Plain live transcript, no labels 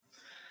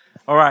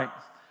All right.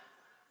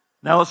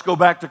 Now let's go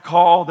back to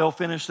call. They'll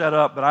finish that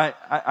up, but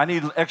I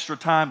need extra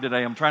time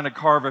today. I'm trying to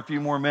carve a few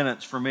more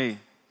minutes for me.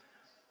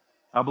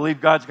 I believe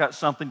God's got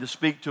something to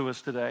speak to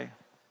us today.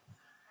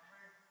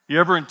 You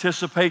ever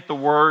anticipate the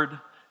Word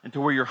and to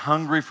where you're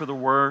hungry for the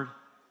Word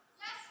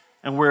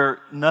and where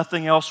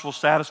nothing else will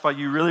satisfy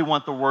you? You really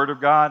want the Word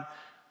of God.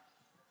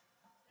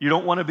 You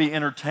don't want to be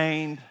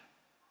entertained.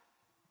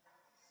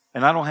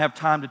 And I don't have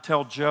time to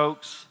tell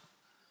jokes.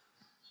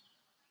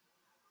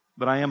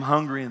 But I am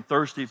hungry and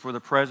thirsty for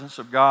the presence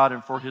of God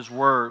and for His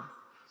Word.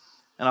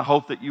 And I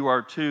hope that you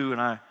are too.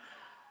 And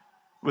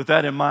with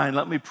that in mind,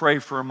 let me pray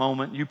for a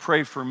moment. You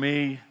pray for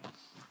me.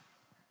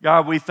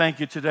 God, we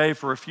thank you today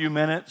for a few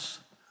minutes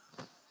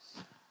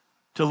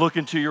to look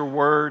into your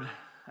Word.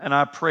 And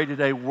I pray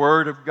today,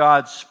 Word of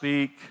God,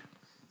 speak.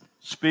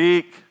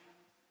 Speak.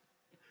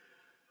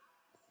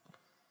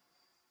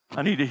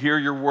 I need to hear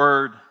your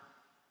Word.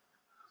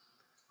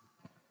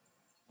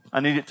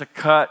 I need it to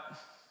cut.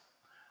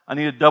 I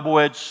need a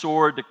double-edged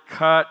sword to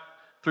cut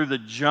through the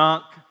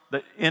junk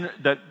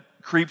that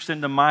creeps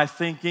into my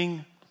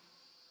thinking.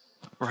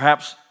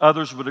 Perhaps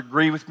others would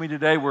agree with me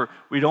today where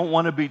we don't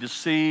want to be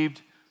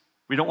deceived.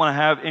 We don't want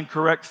to have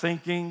incorrect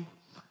thinking.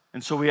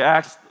 And so we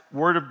ask,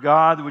 Word of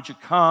God, would you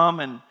come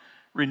and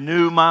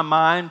renew my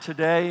mind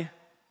today?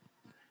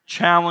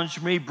 Challenge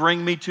me,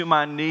 bring me to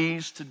my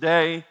knees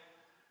today.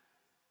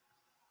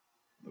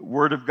 The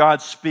Word of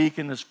God, speak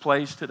in this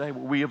place today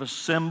where we have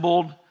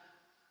assembled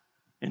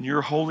in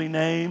your holy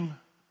name,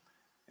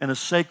 in a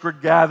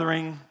sacred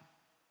gathering,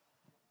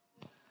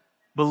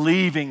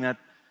 believing that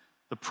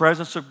the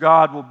presence of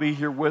God will be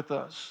here with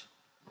us.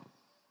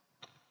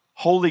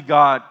 Holy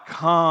God,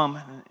 come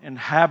and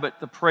inhabit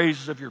the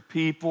praises of your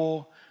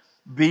people.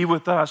 Be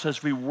with us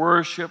as we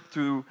worship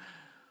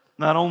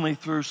not only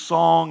through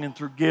song and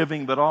through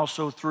giving, but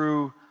also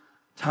through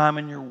time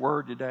in your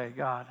word today,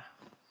 God.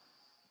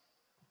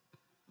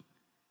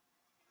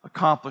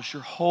 Accomplish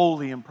your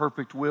holy and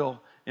perfect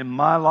will in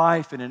my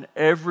life and in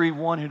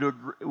everyone who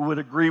would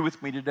agree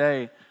with me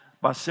today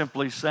by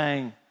simply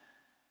saying,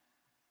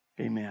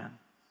 amen.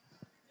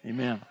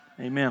 Amen.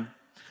 Amen.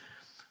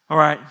 All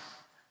right.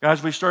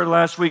 Guys, we started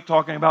last week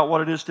talking about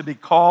what it is to be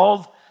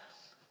called,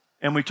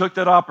 and we took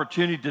that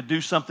opportunity to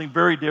do something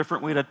very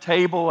different. We had a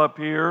table up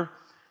here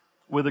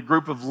with a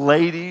group of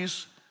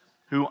ladies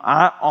who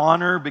I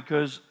honor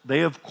because they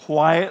have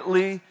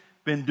quietly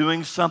been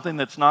doing something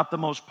that's not the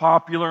most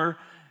popular.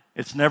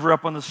 It's never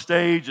up on the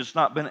stage. It's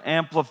not been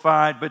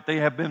amplified, but they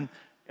have been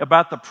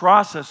about the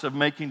process of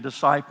making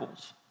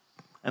disciples.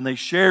 And they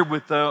shared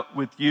with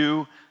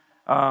you,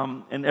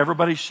 and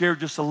everybody shared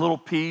just a little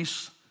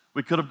piece.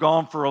 We could have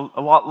gone for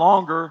a lot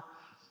longer,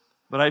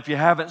 but if you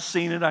haven't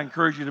seen it, I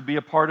encourage you to be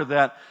a part of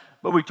that.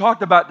 But we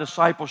talked about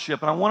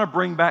discipleship, and I want to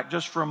bring back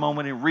just for a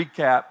moment and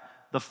recap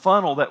the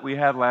funnel that we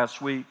had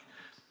last week.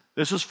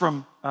 This is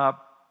from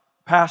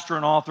pastor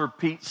and author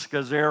Pete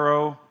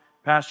Scazzaro,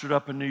 pastored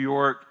up in New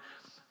York.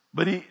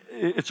 But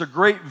it's a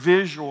great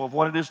visual of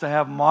what it is to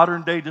have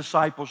modern-day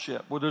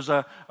discipleship, where there's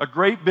a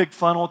great big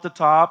funnel at the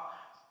top.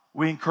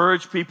 We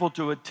encourage people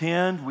to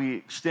attend. We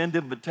extend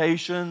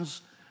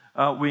invitations.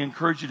 We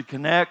encourage you to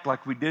connect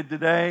like we did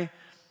today.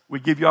 We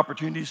give you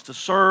opportunities to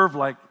serve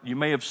like you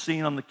may have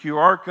seen on the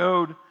QR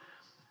code.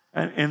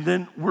 And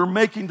then we're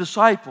making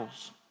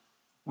disciples.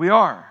 We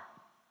are.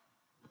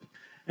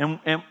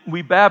 And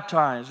we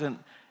baptize and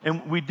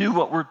we do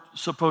what we're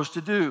supposed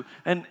to do.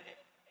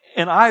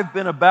 And I've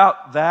been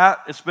about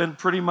that. It's been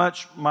pretty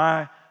much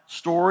my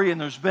story. And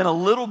there's been a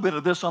little bit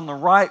of this on the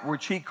right,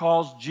 which he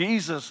calls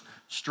Jesus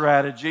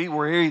strategy,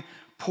 where he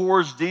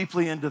pours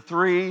deeply into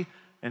 3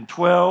 and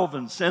 12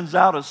 and sends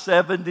out a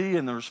 70,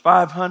 and there's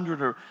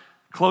 500 are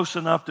close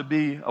enough to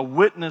be a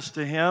witness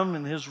to him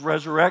and his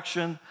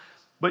resurrection.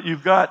 But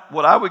you've got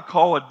what I would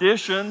call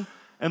addition,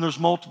 and there's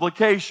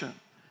multiplication.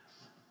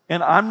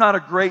 And I'm not a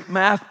great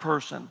math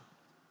person,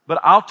 but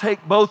I'll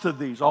take both of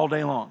these all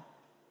day long.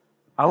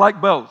 I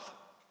like both.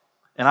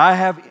 And I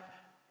have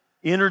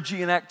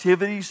energy and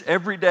activities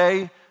every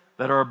day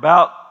that are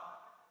about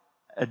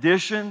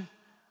addition.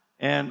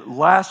 And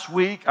last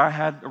week I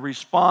had a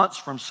response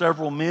from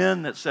several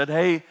men that said,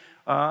 hey,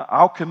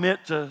 I'll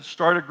commit to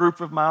start a group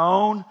of my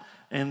own.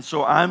 And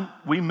so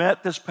we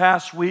met this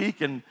past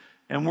week, and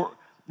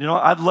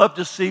I'd love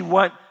to see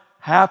what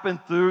happened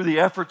through the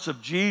efforts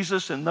of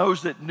Jesus and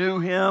those that knew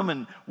him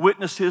and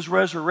witnessed his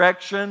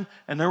resurrection,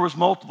 and there was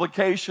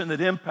multiplication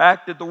that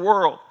impacted the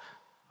world.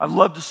 I'd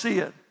love to see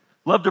it,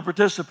 love to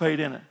participate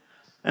in it.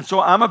 And so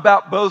I'm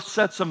about both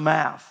sets of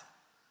math.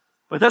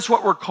 But that's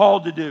what we're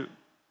called to do.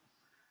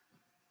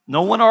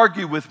 No one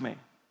argue with me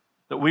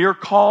that we are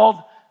called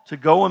to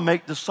go and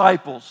make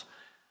disciples.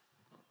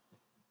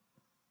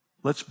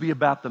 Let's be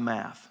about the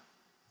math.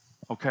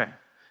 Okay.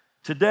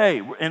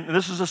 Today, and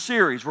this is a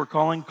series we're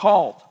calling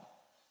Called.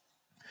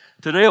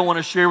 Today I want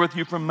to share with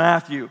you from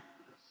Matthew.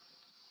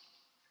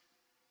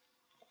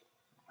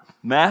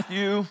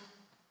 Matthew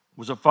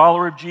was a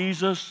follower of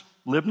Jesus,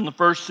 lived in the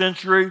first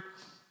century,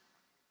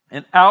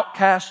 an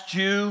outcast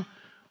Jew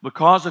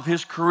because of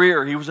his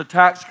career. He was a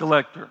tax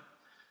collector.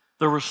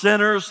 There were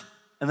sinners,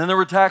 and then there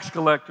were tax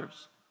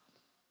collectors.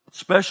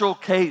 Special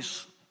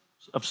case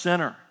of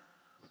sinner.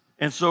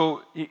 And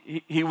so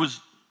he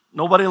was,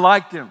 nobody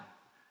liked him.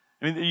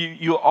 I mean,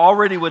 you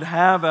already would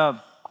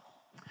have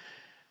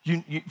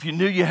if you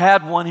knew you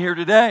had one here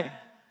today,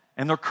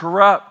 and they're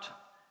corrupt.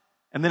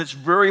 And then it's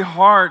very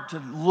hard to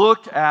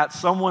look at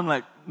someone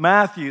like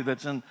Matthew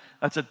that's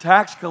a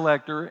tax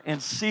collector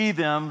and see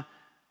them.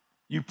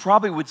 You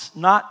probably would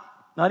not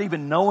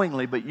even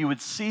knowingly, but you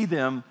would see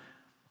them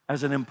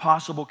as an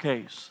impossible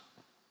case.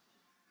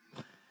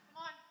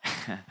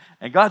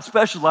 And God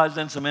specializes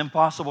in some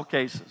impossible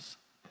cases.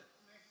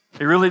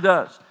 He really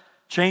does.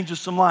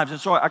 Changes some lives. And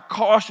so I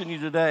caution you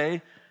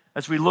today,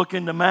 as we look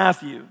into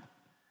Matthew,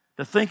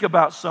 to think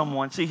about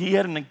someone. See, he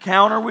had an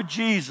encounter with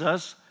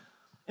Jesus,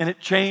 and it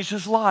changed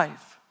his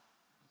life.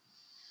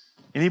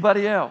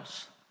 Anybody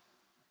else?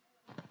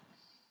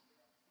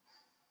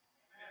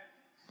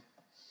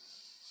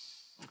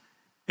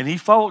 And he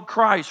followed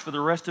Christ for the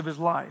rest of his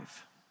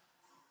life,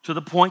 to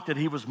the point that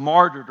he was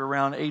martyred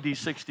around AD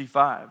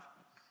 65.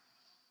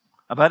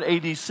 About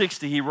AD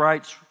 60, he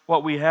writes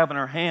what we have in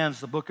our hands,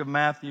 the book of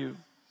Matthew.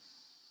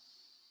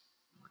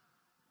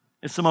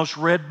 It's the most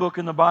read book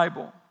in the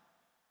Bible,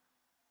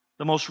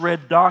 the most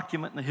read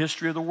document in the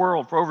history of the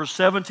world. For over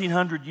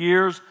 1,700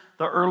 years,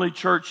 the early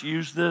church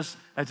used this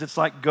as its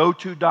like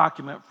go-to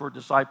document for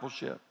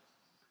discipleship.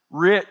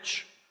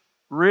 Rich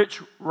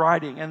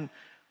writing, and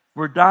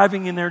we're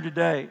diving in there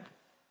today.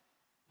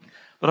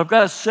 But I've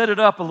got to set it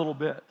up a little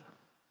bit.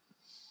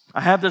 I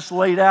have this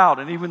laid out,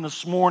 and even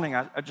this morning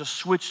I just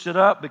switched it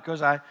up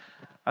because I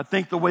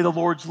think the way the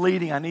Lord's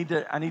leading, I need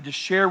to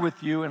share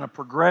with you in a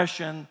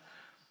progression.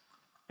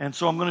 And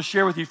so I'm going to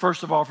share with you,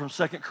 first of all, from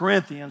 2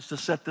 Corinthians to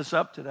set this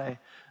up today. And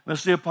this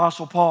is the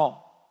Apostle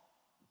Paul.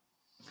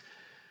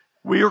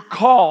 We are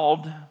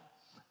called,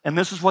 and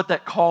this is what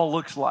that call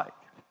looks like.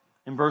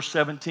 In verse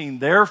 17,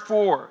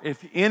 therefore,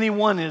 if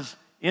anyone is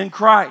in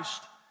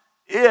Christ,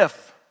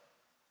 if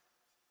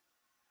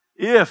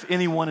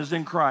anyone is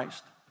in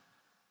Christ,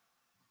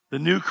 the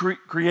new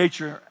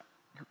creation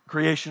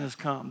has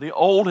come. The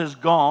old has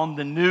gone,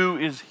 the new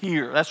is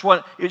here. That's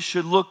what it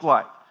should look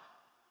like.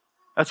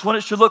 That's what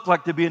it should look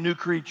like to be a new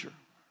creature.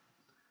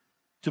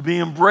 To be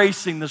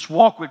embracing this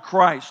walk with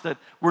Christ, that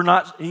we're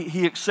not,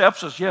 He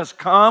accepts us. Yes,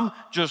 come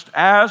just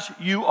as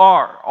you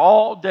are,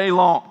 all day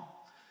long.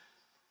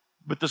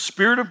 But the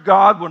Spirit of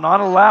God will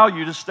not allow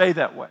you to stay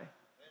that way.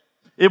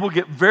 It will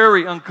get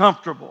very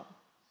uncomfortable.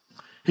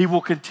 He will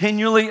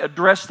continually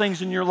address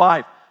things in your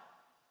life.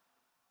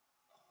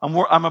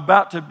 I'm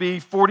about to be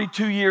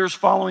 42 years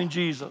following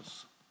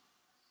Jesus.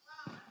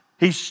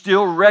 He's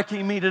still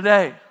wrecking me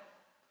today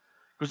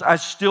because I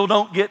still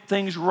don't get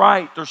things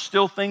right. There's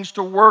still things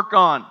to work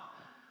on.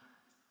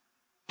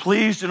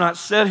 Please do not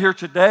sit here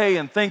today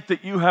and think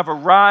that you have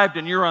arrived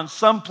and you're on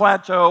some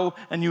plateau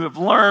and you have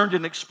learned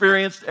and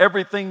experienced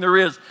everything there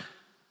is.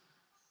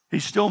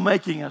 He's still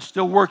making us,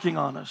 still working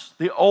on us.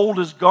 The old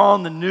is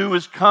gone, the new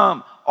is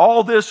come.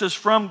 All this is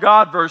from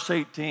God, verse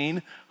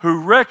 18,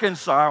 who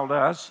reconciled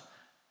us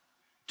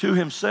to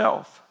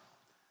Himself.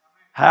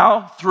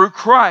 How? Through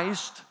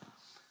Christ,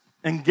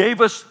 and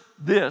gave us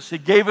this. He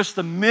gave us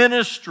the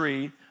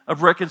ministry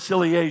of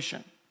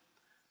reconciliation.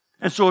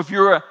 And so if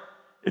you're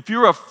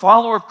a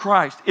follower of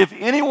Christ, if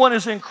anyone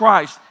is in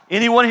Christ,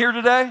 anyone here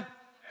today? Yes.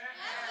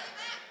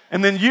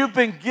 And then you've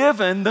been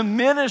given the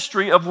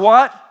ministry of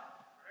what?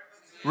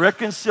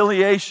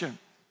 Reconciliation.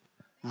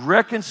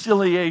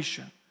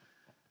 Reconciliation.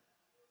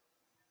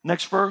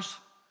 Next verse.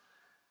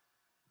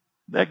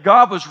 That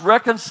God was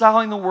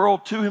reconciling the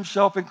world to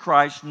Himself in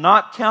Christ,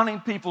 not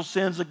counting people's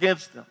sins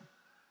against them.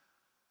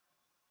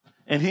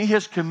 And He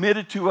has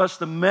committed to us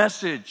the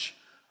message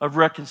of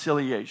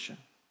reconciliation.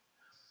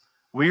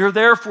 We are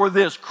therefore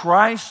this,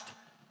 Christ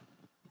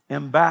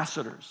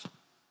ambassadors.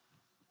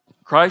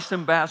 Christ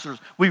ambassadors.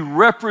 We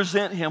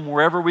represent Him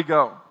wherever we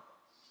go.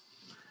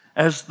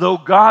 As though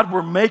God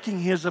were making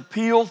His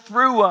appeal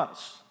through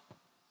us.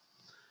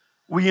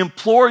 We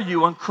implore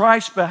you on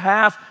Christ's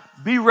behalf,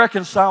 be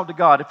reconciled to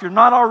God. If you're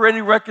not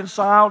already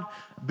reconciled,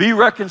 be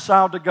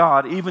reconciled to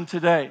God even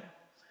today.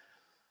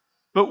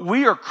 But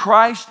we are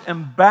Christ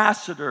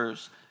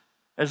ambassadors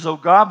as though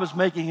God was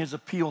making His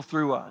appeal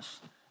through us.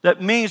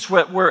 That means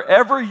that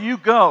wherever you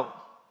go,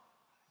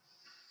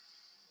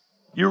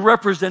 you're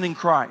representing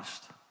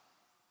Christ.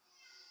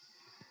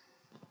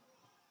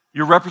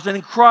 You're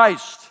representing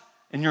Christ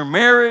in your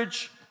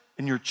marriage,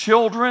 in your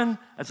children,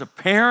 as a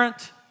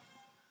parent,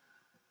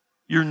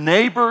 your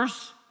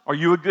neighbors. Are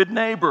you a good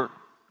neighbor?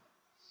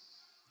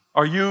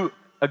 Are you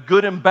a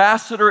good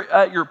ambassador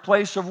at your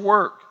place of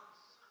work?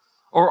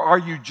 Or are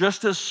you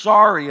just as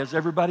sorry as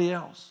everybody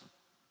else?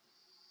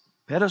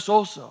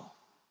 Perezoso.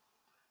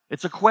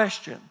 It's a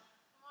question.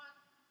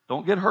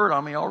 Don't get hurt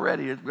on me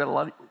already. We've got a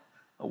lot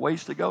of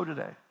ways to go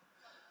today.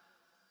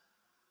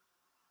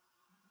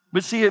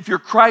 But see, if you're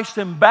Christ's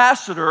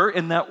ambassador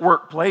in that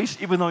workplace,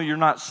 even though you're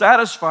not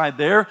satisfied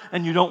there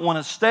and you don't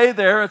want to stay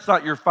there, it's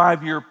not your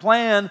 5-year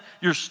plan,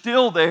 you're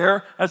still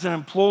there as an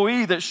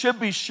employee that should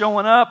be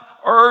showing up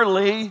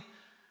early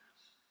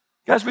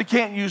Guys, we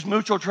can't use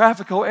mucho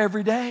traffico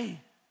every day.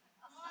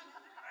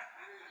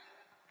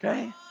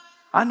 Okay?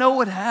 I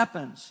know it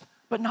happens,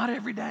 but not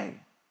every day.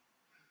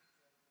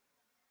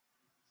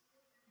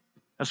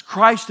 As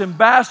Christ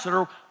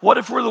ambassador, what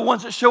if we're the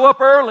ones that show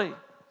up early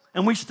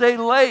and we stay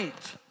late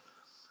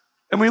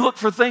and we look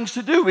for things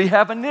to do? We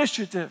have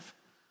initiative.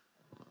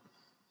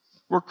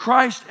 We're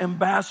Christ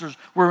ambassadors.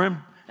 We're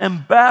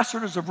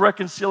ambassadors of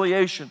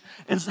reconciliation.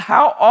 And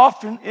how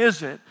often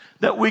is it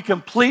that we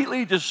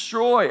completely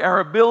destroy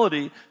our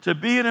ability to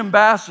be an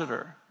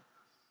ambassador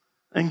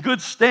in good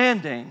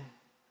standing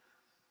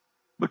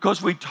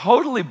because we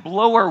totally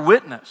blow our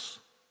witness?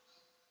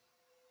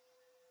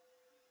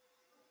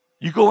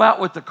 You go out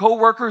with the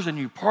coworkers and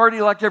you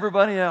party like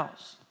everybody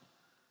else.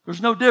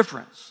 There's no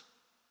difference.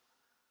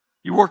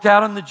 You work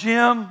out in the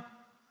gym,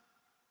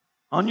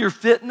 on your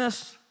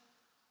fitness,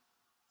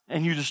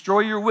 and you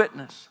destroy your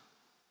witness.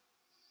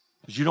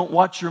 Because you don't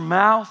watch your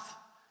mouth,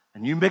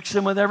 and you mix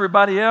in with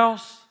everybody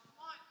else,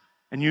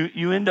 and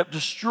you end up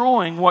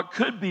destroying what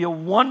could be a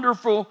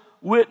wonderful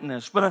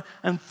witness. But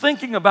I'm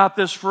thinking about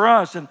this for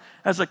us, and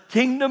as a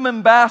kingdom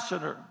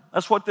ambassador,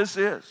 that's what this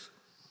is.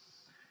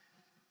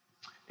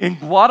 In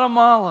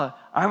Guatemala,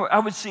 I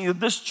would see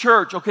this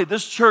church,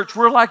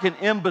 we're like an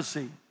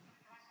embassy.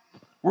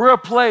 We're a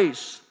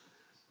place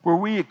where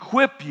we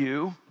equip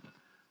you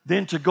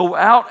then to go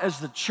out as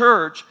the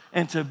church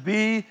and to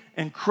be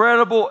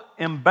incredible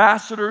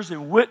ambassadors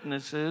and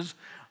witnesses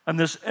in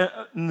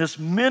this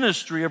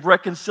ministry of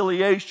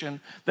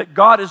reconciliation that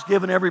God has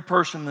given every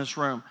person in this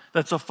room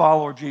that's a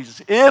follower of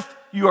Jesus. If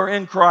you are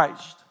in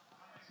Christ,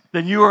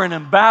 then you are an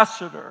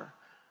ambassador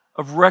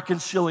of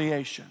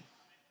reconciliation.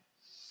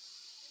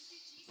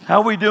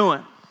 How are we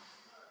doing?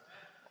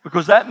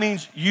 Because that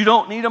means you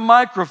don't need a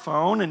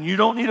microphone and you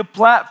don't need a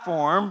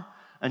platform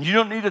and you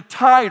don't need a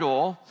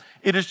title.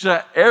 It is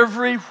that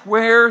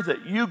everywhere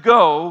that you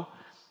go,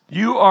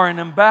 you are an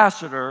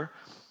ambassador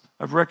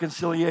of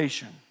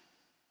reconciliation.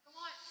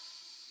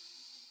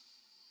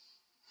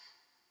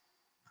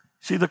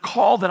 See, the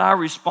call that I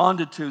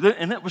responded to,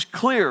 and it was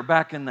clear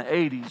back in the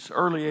 80s,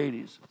 early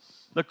 80s,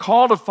 the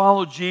call to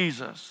follow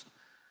Jesus,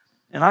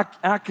 and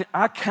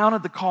I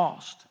counted the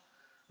cost.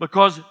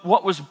 Because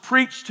what was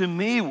preached to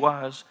me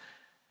was,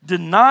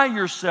 deny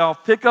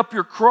yourself, pick up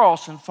your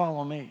cross, and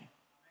follow me.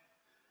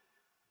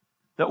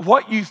 That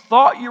what you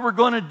thought you were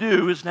going to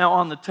do is now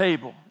on the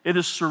table. It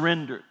is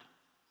surrendered.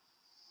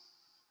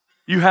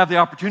 You have the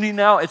opportunity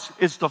now.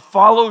 It's to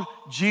follow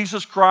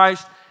Jesus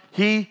Christ.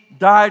 He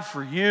died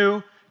for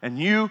you, and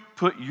you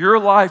put your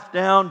life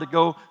down to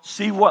go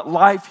see what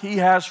life He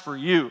has for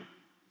you.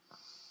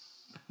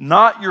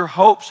 Not your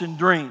hopes and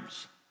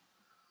dreams.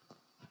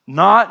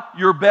 Not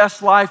your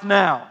best life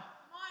now.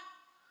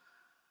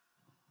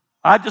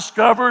 I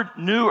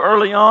knew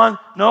early on,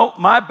 no,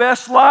 my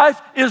best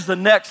life is the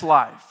next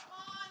life.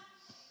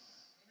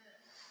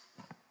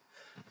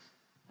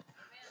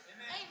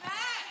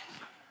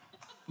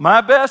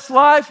 My best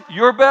life,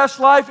 your best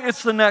life,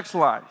 it's the next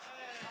life.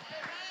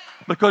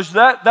 Because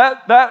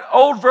that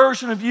old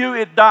version of you,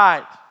 it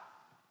died.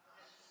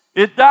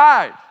 It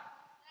died.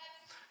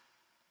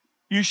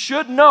 You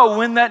should know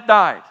when that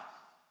died.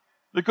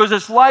 Because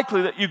it's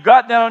likely that you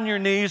got down on your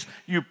knees,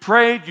 you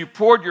prayed, you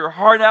poured your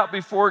heart out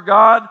before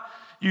God,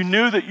 you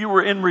knew that you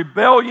were in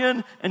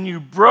rebellion, and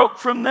you broke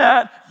from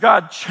that.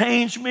 God,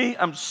 change me.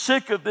 I'm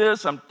sick of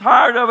this. I'm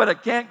tired of it. I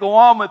can't go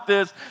on with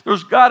this.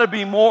 There's got to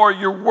be more.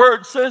 Your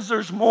word says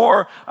there's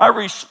more. I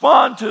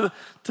respond to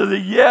the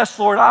yes,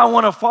 Lord. I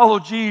want to follow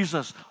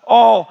Jesus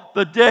all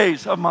the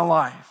days of my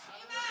life.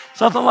 Amen.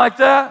 Something like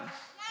that.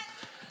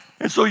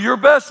 And so your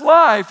best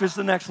life is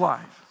the next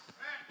life.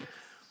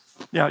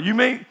 Yeah, you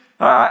may...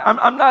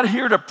 I'm not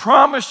here to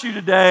promise you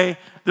today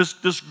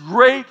this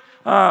great,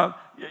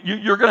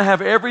 you're going to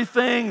have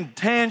everything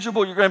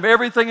tangible, you're going to have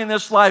everything in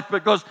this life,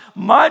 because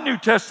my New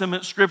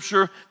Testament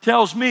scripture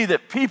tells me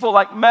that people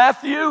like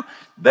Matthew,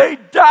 they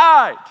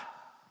died.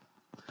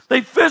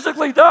 They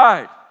physically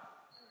died.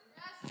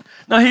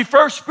 Now, he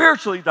first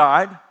spiritually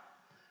died,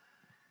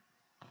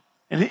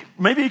 and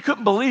maybe he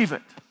couldn't believe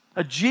it.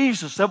 A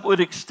Jesus that would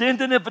extend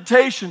an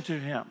invitation to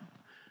him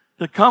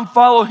to come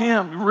follow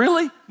him.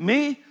 Really?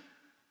 Me?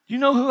 Do you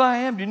know who I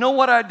am? Do you know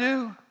what I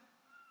do?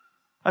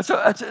 That's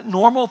a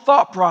normal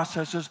thought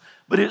processes,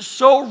 but it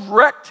so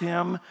wrecked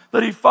him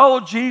that he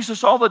followed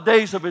Jesus all the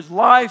days of his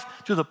life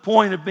to the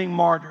point of being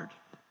martyred.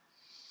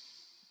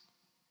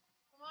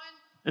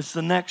 It's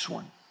the next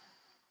one.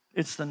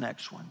 It's the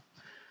next one.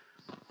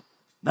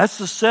 That's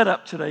the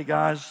setup today,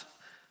 guys,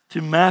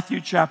 to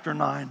Matthew chapter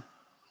 9.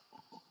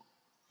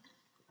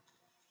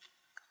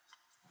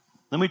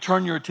 Let me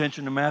turn your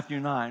attention to Matthew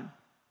 9.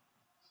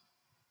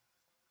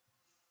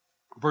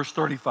 Verse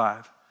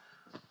 35.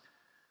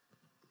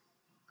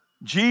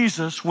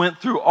 Jesus went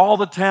through all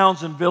the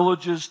towns and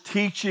villages,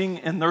 teaching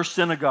in their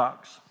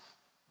synagogues,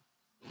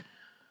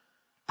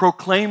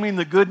 proclaiming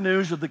the good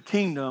news of the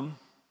kingdom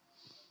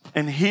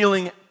and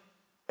healing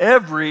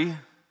every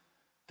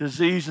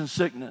disease and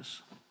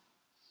sickness.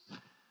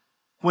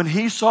 When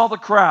he saw the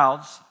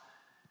crowds,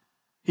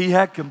 He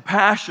had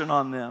compassion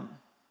on them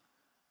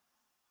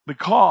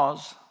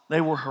because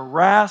they were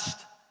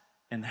harassed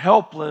and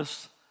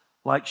helpless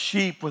like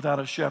sheep without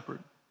a shepherd.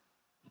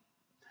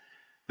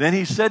 Then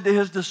he said to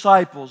his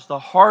disciples, the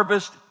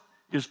harvest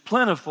is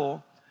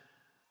plentiful,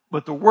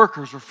 but the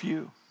workers are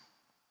few.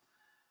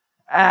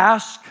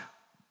 Ask,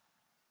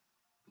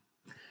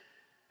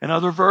 and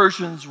other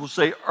versions will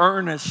say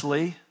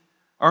earnestly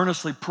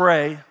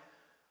pray.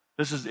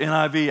 This is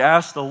NIV,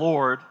 ask the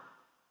Lord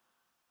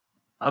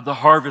of the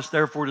harvest,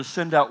 therefore, to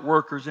send out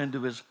workers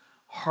into his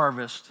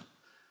harvest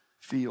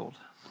field.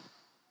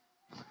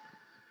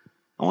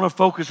 I want to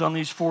focus on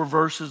these 4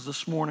 verses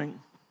this morning.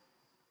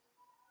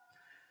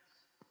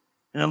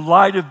 And in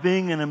light of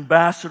being an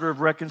ambassador of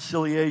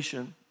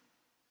reconciliation,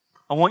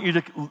 I want you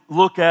to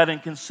look at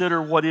and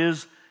consider what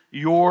is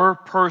your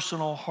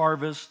personal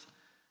harvest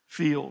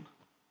field.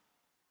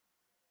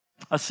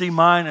 I see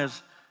mine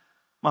as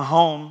my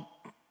home.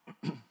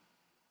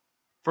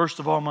 First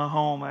of all, my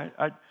home.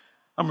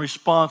 I'm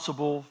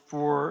responsible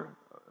for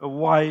a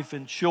wife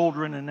and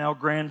children and now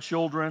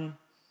grandchildren.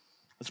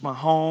 It's my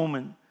home,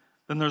 and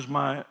then there's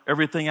my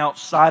everything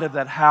outside of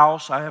that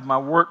house. I have my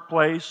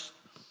workplace.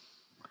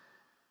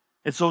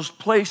 It's those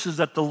places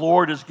that the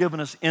Lord has given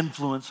us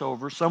influence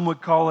over. Some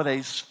would call it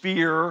a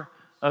sphere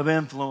of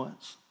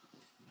influence.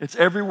 It's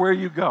everywhere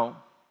you go.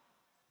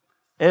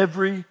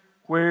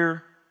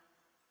 Everywhere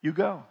you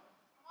go.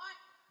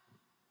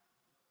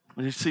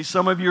 And you see,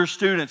 some of your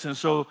students, and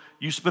so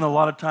you spend a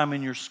lot of time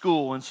in your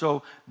school, and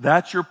so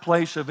that's your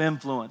place of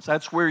influence.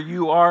 That's where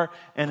you are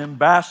an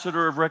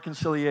ambassador of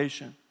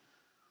reconciliation.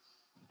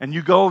 And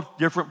you go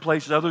different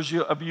places. Others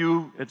of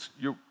you, it's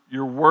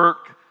your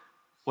work.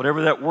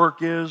 Whatever that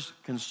work is,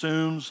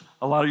 consumes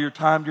a lot of your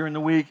time during the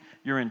week.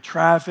 You're in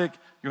traffic.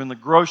 You're in the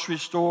grocery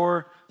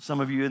store. Some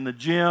of you in the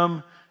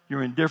gym.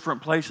 You're in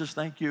different places.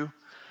 Thank you.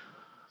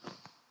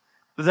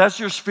 But that's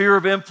your sphere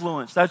of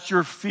influence. That's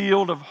your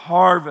field of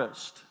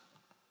harvest.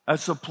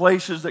 That's the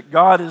places that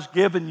God has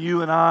given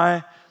you and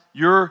I.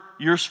 Your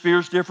sphere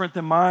is different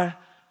than mine.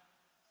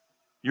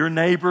 Your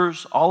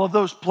neighbors. All of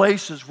those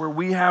places where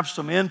we have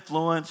some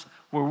influence,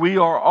 where we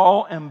are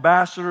all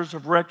ambassadors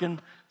of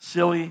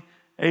reconciliation.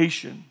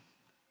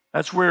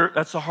 That's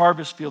the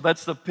harvest field.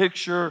 That's the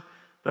picture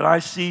that I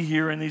see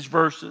here in these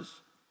verses.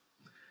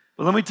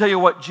 But let me tell you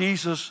what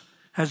Jesus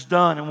has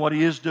done and what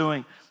he is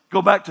doing.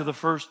 Go back to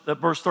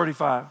verse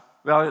 35.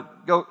 Well,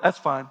 go. That's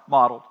fine.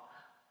 Modeled.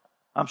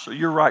 I'm sorry.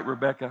 You're right,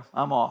 Rebecca.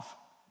 I'm off.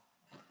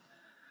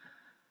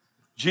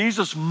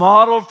 Jesus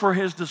modeled for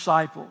his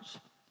disciples.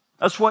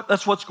 That's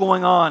what's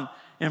going on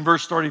in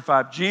verse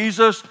 35.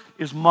 Jesus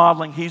is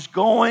modeling. He's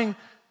going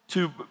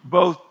to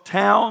both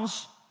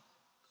towns,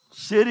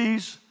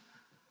 cities,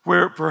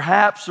 where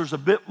perhaps there's a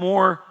bit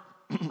more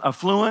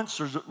affluence,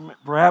 there's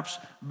perhaps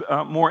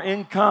more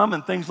income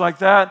and things like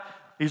that.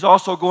 He's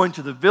also going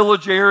to the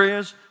village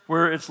areas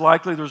where it's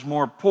likely there's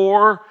more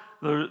poor,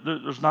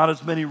 there's not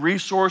as many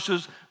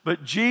resources.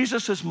 But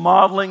Jesus is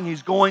modeling,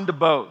 he's going to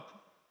both.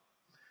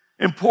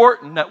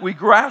 Important that we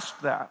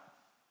grasp that.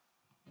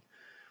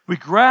 We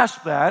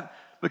grasp that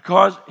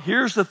because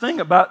here's the thing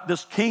about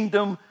this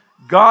kingdom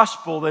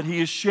gospel that he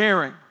is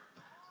sharing,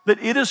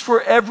 that it is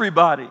for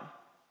everybody.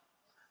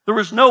 There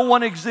is no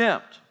one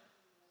exempt.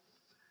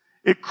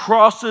 It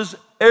crosses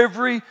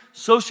every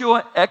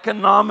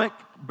socioeconomic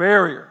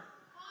barrier.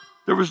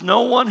 There was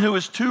no one who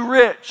is too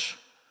rich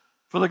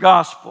for the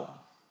gospel.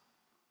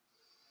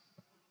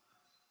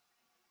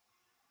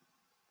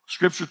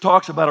 Scripture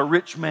talks about a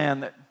rich man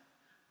that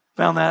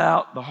found that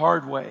out the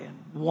hard way and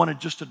wanted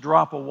just a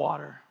drop of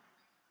water.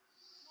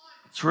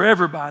 It's for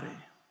everybody.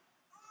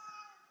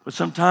 But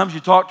sometimes you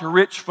talk to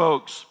rich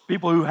folks,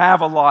 people who have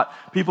a lot,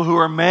 people who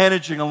are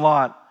managing a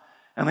lot,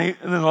 and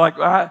they're like,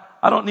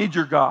 I don't need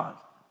your God.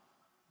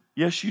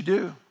 Yes, you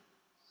do.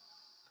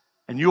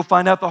 And you'll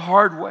find out the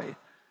hard way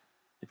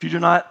if you do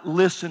not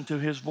listen to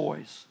his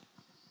voice.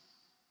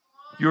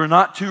 You are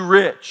not too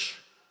rich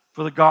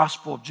for the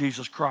gospel of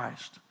Jesus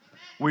Christ.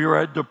 We are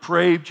a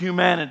depraved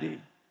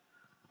humanity.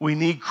 We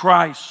need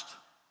Christ.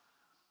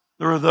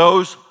 There are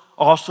those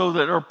also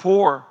that are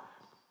poor,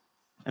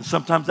 and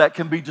sometimes that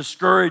can be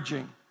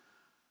discouraging.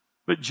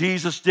 But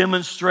Jesus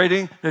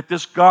demonstrating that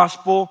this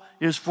gospel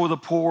is for the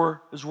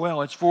poor as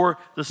well. It's for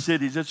the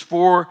cities. It's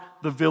for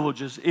the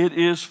villages. It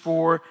is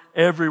for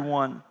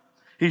everyone.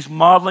 He's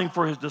modeling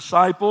for his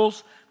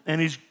disciples,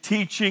 and he's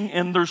teaching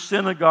in their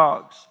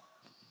synagogues.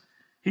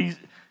 He's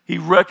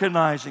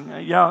recognizing,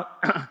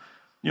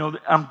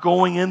 I'm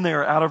going in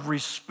there out of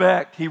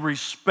respect.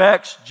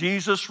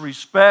 Jesus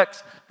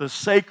respects the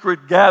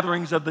sacred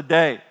gatherings of the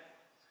day.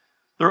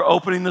 They're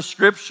opening the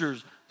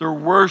scriptures, their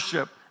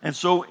worship, and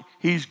so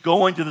he's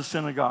going to the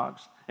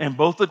synagogues. And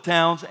both the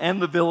towns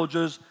and the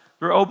villages,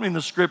 they're opening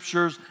the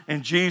scriptures,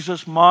 and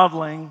Jesus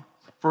modeling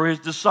for his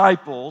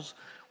disciples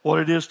what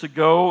it is to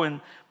go,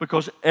 and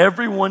because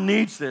everyone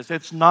needs this.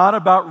 It's not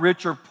about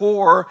rich or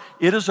poor,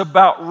 it is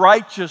about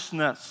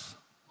righteousness.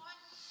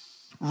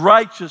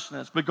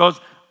 Righteousness, because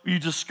you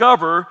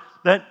discover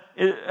that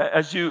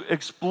as you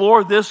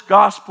explore this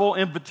gospel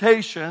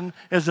invitation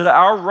is that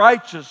our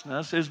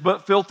righteousness is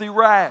but filthy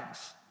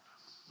rags.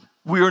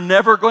 We are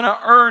never going to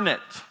earn it.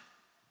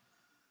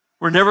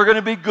 We're never going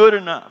to be good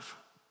enough.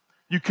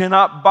 You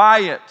cannot buy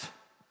it.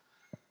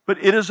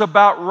 But it is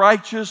about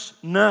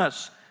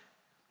righteousness.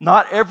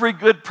 Not every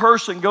good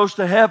person goes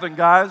to heaven,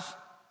 guys.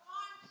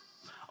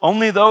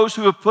 Only those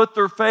who have put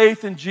their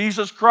faith in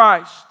Jesus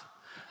Christ.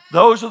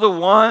 Those are the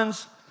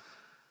ones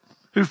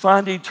who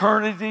find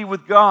eternity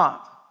with God.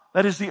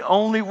 That is the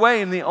only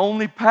way and the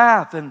only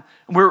path. And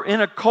we're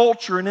in a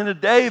culture and in a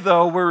day,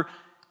 though, where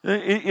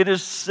it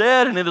is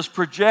said and it is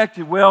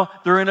projected, well,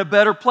 they're in a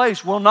better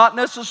place. Well, not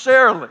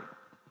necessarily.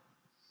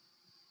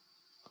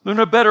 They're in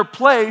a better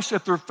place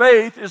if their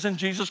faith is in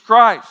Jesus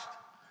Christ.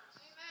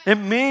 It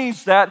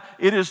means that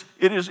it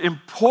is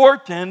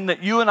important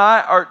that you and I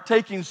are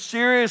taking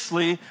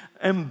seriously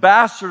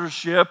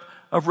ambassadorship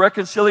of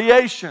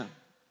reconciliation.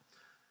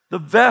 The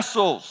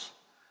vessels,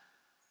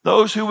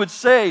 those who would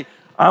say,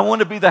 I want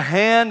to be the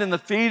hand and the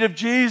feet of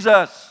Jesus.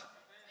 Amen.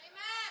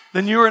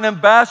 Then you're an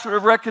ambassador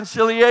of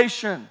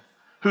reconciliation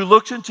who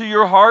looks into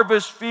your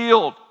harvest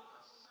field,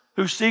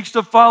 who seeks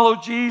to follow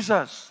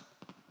Jesus.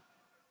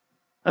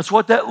 That's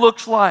what that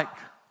looks like.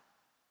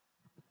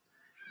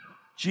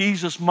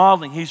 Jesus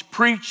modeling. He's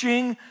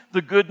preaching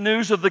the good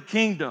news of the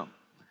kingdom.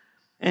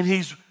 And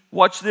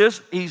watch this,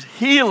 he's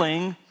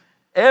healing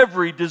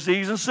every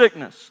disease and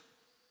sickness.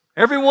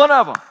 Every one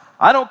of them.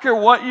 I don't care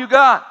what you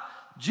got.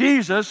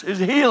 Jesus is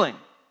healing.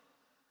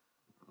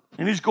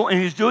 And he's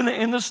doing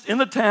it in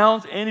the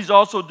towns, and he's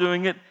also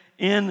doing it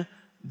in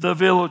the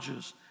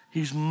villages.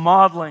 He's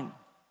modeling.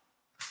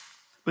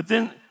 But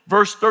then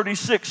verse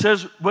 36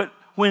 says, but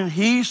when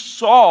he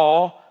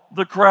saw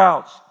the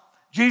crowds,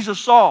 Jesus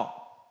saw.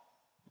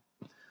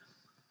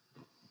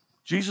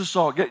 Jesus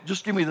saw.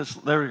 Just give me this.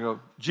 There we go.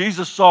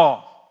 Jesus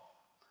saw.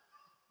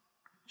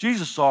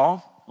 Jesus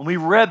saw, and we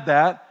read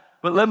that.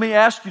 But let me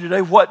ask you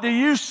today, what do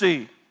you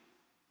see?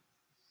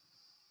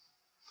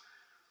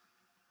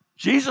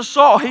 Jesus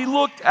saw. He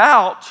looked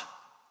out.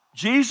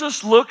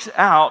 Jesus looks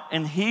out,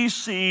 and he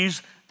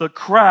sees the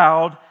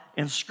crowd,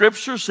 and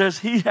Scripture says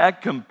he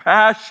had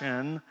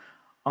compassion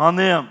on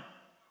them.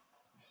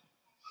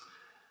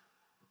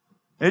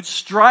 It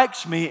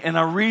strikes me, and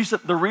the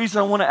reason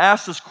I want to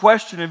ask this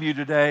question of you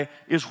today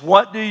is,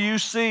 what do you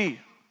see?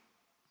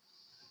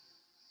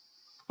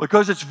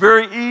 Because it's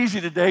very easy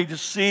today to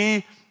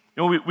see,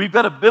 we've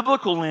got a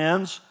biblical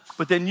lens,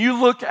 but then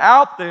you look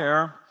out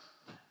there,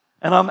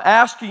 and I'm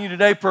asking you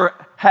today,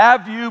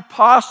 have you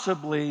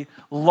possibly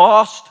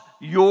lost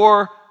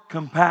your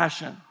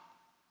compassion?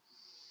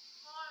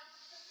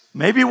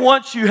 Maybe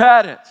once you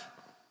had it.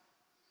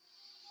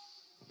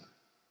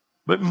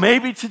 But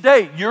maybe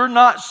today you're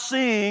not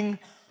seeing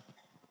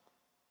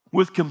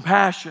with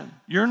compassion.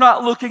 You're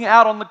not looking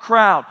out on the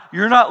crowd.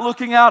 You're not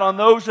looking out on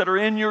those that are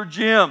in your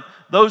gym,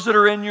 those that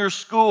are in your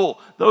school,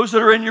 those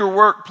that are in your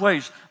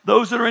workplace,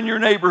 those that are in your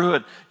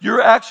neighborhood.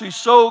 You're actually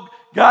so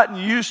gotten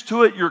used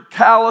to it, you're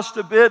calloused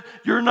a bit.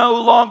 You're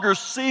no longer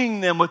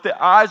seeing them with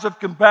the eyes of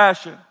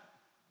compassion.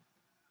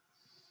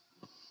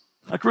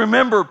 I can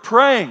remember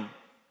praying,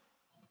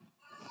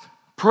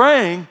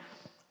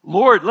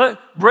 Lord,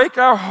 break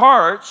our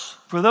hearts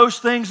for those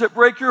things that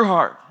break your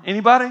heart.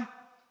 Anybody?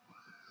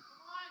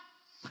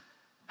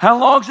 How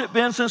long has it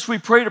been since we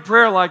prayed a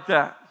prayer like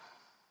that?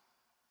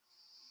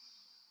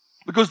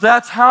 Because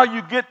that's how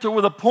you get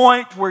to the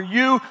point where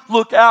you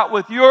look out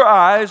with your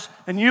eyes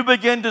and you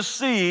begin to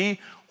see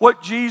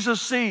what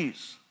Jesus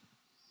sees.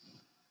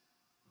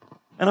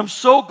 And I'm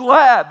so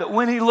glad that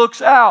when he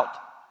looks out,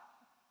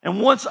 and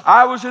once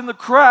I was in the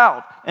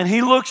crowd, and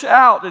he looks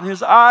out and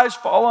his eyes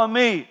fall on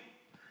me,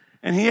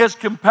 and he has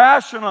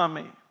compassion on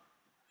me.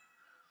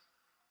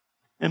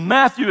 And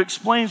Matthew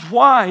explains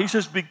why. He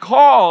says,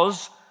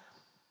 because,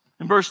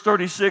 in verse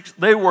 36,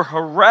 they were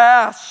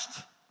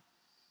harassed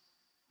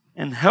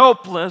and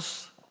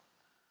helpless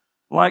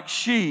like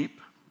sheep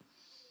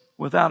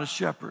without a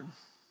shepherd.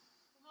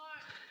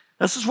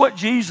 This is what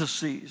Jesus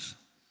sees.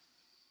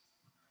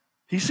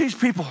 He sees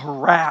people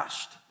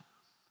harassed.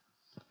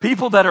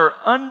 People that are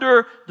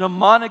under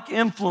demonic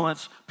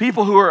influence.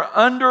 People who are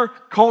under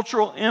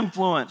cultural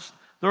influence.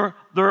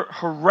 They're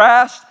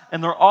harassed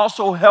and they're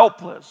also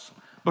helpless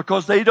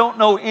because they don't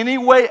know any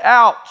way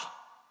out.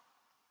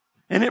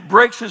 And it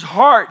breaks his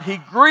heart. He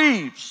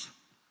grieves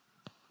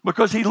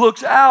because he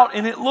looks out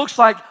and it looks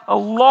like a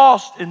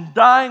lost and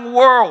dying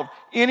world.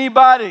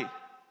 Anybody?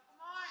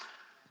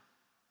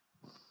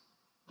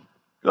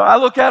 I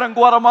look out in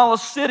Guatemala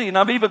City, and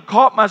I've even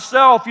caught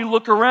myself. You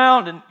look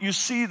around and you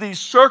see these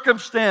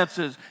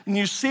circumstances, and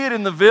you see it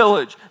in the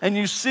village, and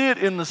you see it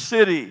in the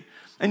city.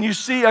 And you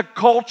see a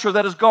culture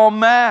that has gone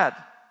mad.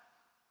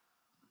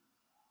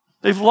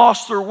 They've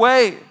lost their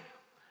way.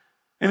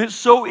 And it's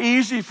so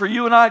easy for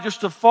you and I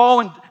just to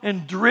fall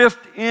and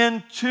drift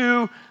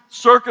into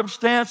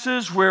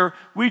circumstances where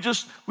we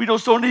just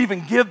don't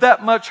even give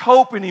that much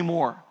hope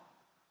anymore.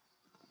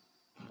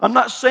 I'm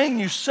not saying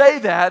you say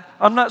that.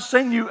 I'm not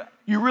saying you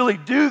you really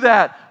do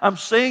that, I'm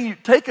saying you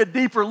take a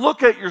deeper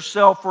look at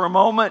yourself for a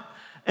moment.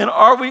 And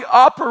are we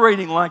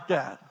operating like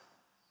that?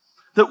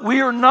 That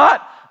we are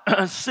not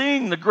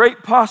seeing the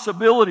great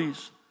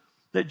possibilities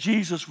that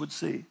Jesus would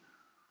see.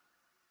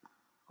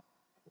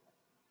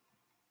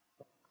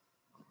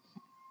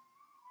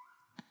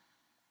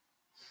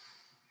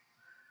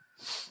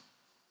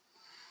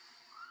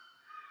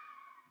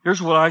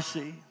 Here's what I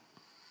see.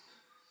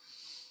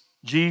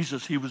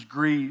 Jesus, he was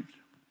grieved.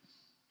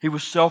 He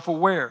was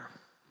self-aware.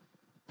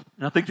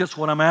 And I think that's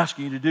what I'm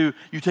asking you to do.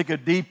 You take a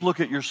deep look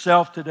at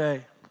yourself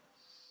today.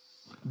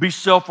 Be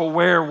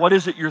self-aware. What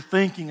is it you're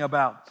thinking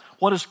about?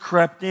 What has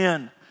crept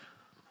in?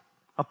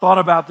 I thought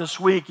about this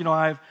week,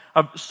 I've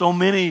so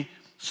many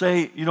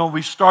say,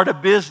 we start a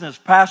business.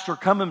 Pastor,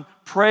 come and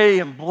pray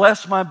and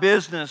bless my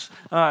business.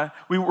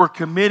 We were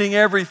committing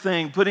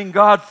everything, putting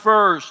God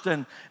first,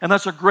 and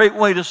that's a great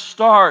way to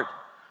start.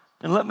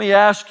 And let me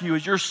ask you,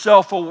 is you're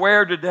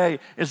self-aware today?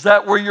 Is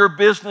that where your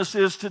business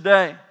is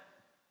today?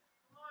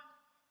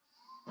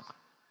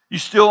 You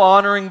still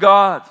honoring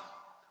God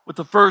with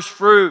the first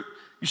fruit?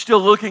 You still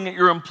looking at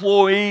your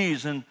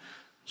employees and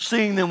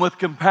seeing them with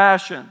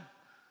compassion?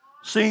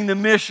 Seeing the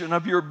mission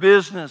of your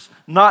business,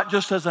 not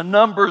just as a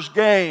numbers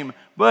game,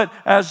 but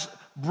as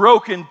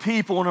broken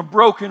people in a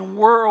broken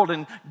world.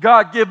 And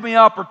God, give me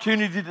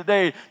opportunity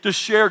today to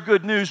share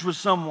good news with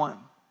someone.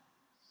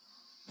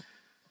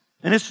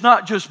 And it's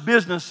not just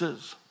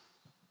businesses.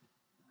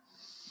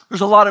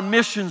 There's a lot of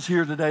missions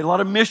here today, a lot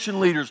of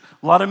mission leaders,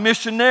 a lot of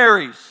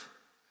missionaries.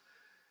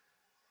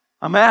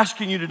 I'm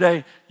asking you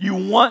today,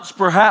 you once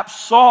perhaps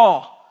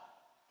saw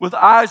with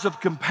eyes of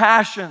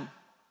compassion,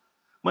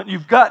 when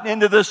you've gotten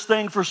into this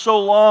thing for so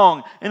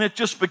long and it's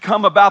just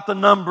become about the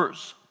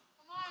numbers.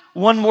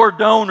 One more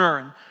donor,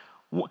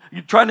 and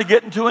you're trying to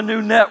get into a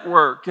new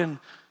network and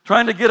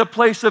trying to get a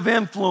place of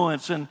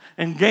influence and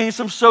gain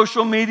some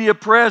social media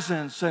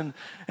presence. And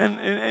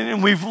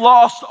we've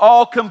lost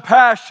all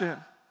compassion.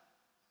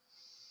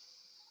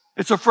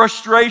 It's a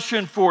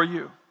frustration for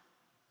you.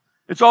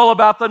 It's all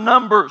about the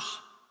numbers.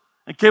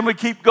 And can we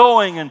keep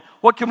going? And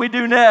what can we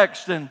do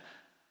next? And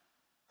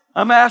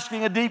I'm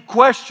asking a deep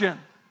question.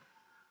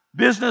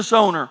 Business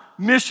owner,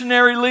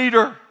 missionary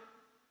leader.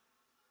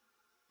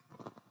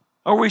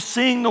 Are we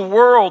seeing the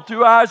world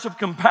through eyes of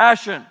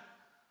compassion?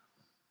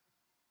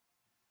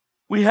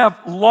 We have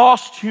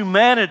lost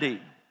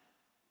humanity.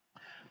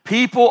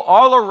 People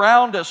all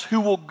around us who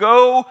will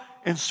go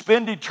and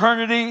spend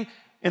eternity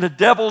in a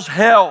devil's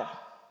hell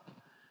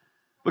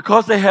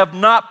because they have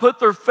not put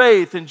their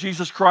faith in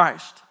Jesus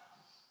Christ.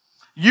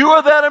 You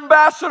are that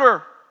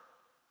ambassador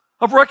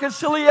of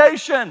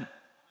reconciliation.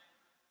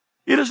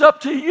 It is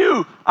up to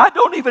you. I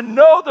don't even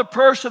know the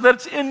person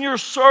that's in your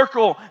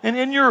circle and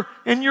in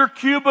your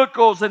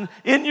cubicles and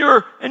in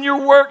your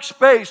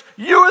workspace.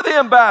 You are the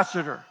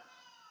ambassador.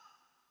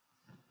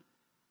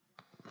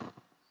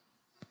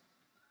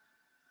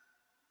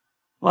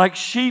 Like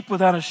sheep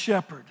without a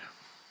shepherd.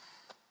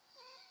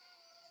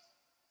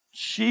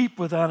 Sheep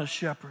without a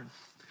shepherd.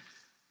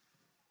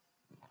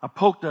 I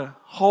poked a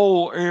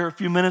hole here a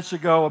few minutes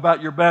ago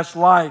about your best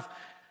life.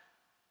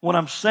 What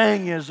I'm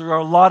saying is there are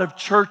a lot of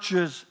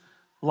churches,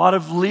 a lot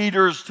of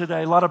leaders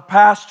today, a lot of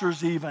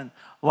pastors even,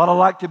 a lot of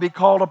like to be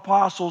called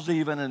apostles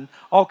even, and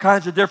all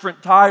kinds of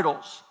different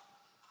titles.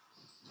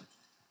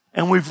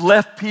 And we've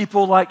left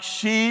people like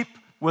sheep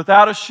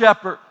without a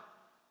shepherd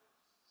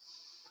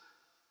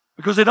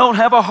because they don't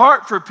have a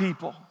heart for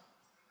people.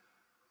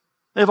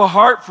 They have a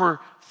heart for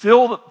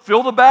fill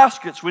the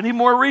baskets. We need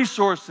more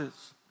resources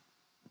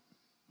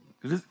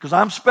because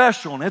I'm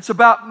special and it's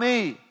about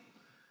me.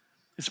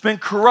 It's been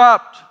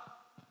corrupt.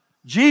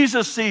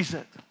 Jesus sees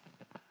it.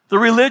 The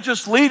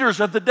religious leaders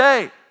of the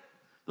day,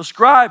 the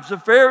scribes, the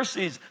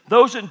Pharisees,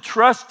 those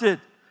entrusted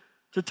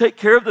to take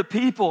care of the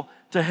people,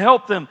 to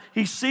help them.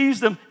 He sees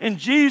them, and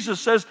Jesus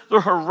says they're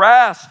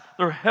harassed,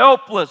 they're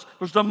helpless,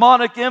 there's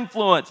demonic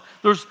influence,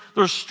 there's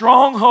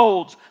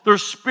strongholds, they're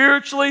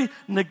spiritually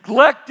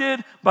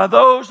neglected by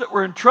those that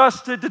were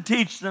entrusted to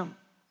teach them.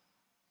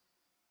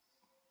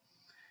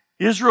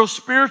 Israel's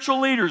spiritual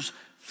leaders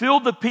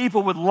filled the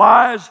people with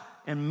lies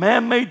and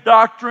man-made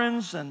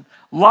doctrines and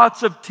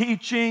lots of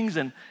teachings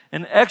and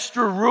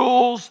extra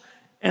rules.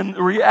 And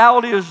the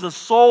reality is the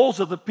souls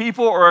of the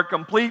people are a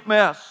complete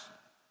mess.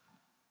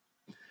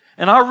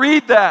 And I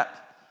read that.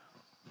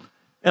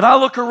 And I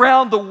look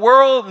around the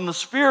world and the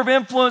sphere of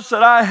influence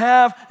that I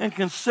have and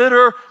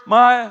consider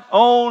my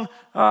own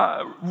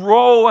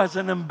role as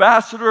an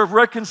ambassador of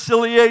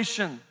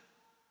reconciliation.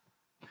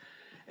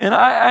 And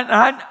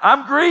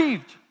I'm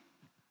grieved.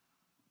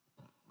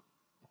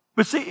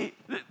 But see,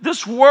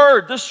 this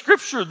word, this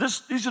scripture,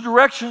 these are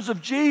directions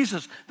of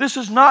Jesus. This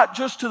is not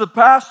just to the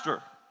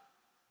pastor.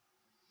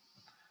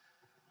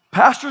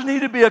 Pastors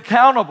need to be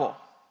accountable.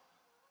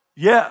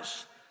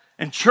 Yes.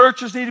 And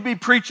churches need to be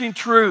preaching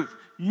truth.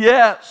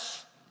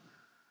 Yes.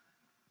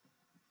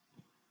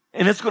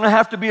 And it's going to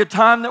have to be a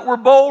time that we're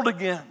bold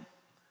again.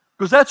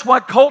 Because that's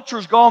why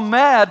culture's gone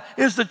mad,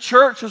 is the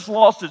church has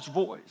lost its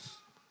voice.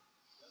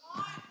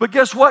 But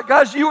guess what,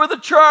 guys? You are the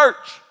church.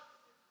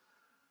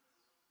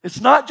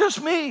 It's not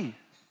just me.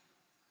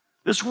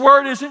 This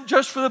word isn't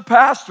just for the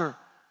pastor.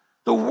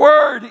 The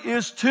word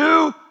is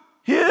to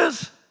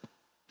his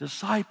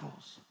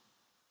disciples.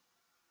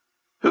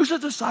 Who's a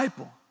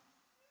disciple?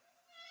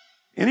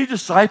 Any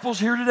disciples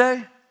here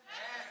today?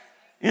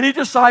 Any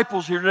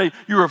disciples here today?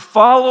 You're a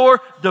follower,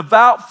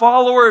 devout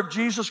follower of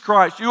Jesus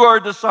Christ. You are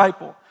a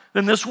disciple.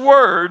 Then this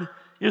word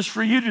is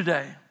for you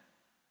today.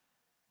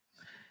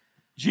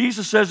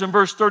 Jesus says in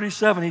verse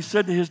 37, he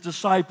said to his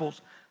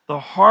disciples, the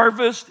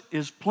harvest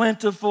is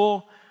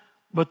plentiful,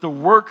 but the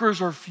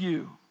workers are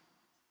few.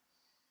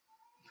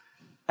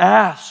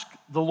 Ask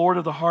the Lord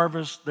of the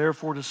harvest,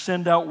 therefore, to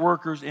send out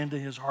workers into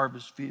his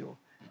harvest field.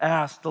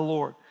 Ask the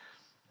Lord.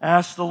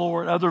 Ask the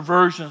Lord. Other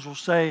versions will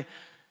say,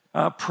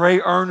 pray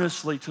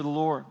earnestly to the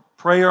Lord.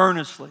 Pray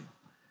earnestly.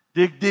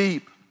 Dig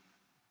deep.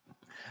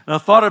 And I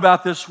thought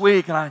about this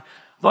week, and I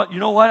thought, you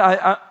know what?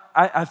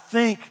 I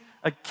think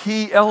a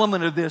key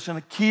element of this and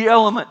a key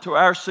element to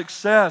our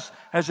success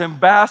as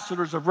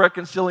ambassadors of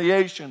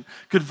reconciliation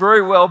could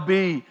very well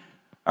be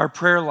our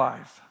prayer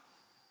life.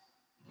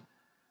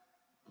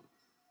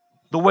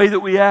 The way that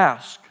we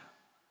ask,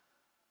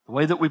 the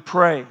way that we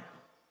pray,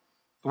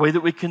 the way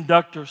that we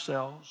conduct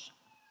ourselves.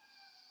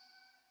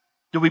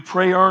 Do we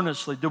pray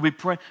earnestly? Do we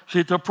pray?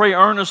 See, to pray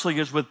earnestly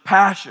is with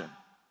passion.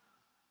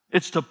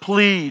 It's to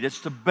plead,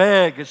 it's to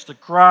beg, it's to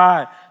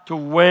cry, to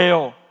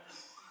wail,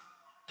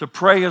 to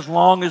pray as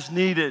long as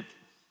needed.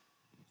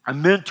 A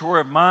mentor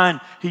of mine,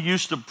 he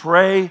used to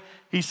pray.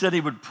 He said he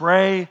would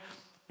pray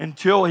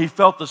until he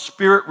felt the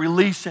Spirit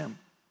release him,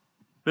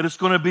 that it's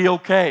going to be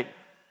okay.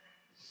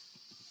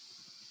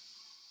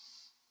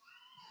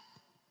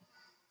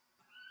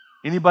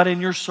 Anybody in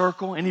your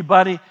circle?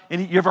 You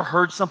ever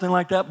heard something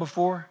like that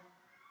before?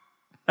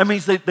 That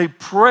means they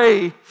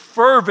pray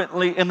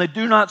fervently and they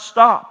do not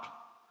stop.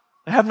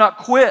 They have not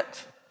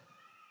quit.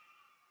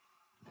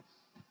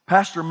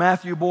 Pastor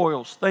Matthew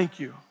Boyles, thank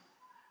you.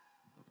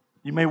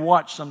 You may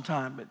watch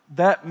sometime, but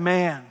that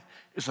man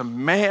is a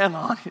man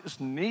on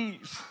his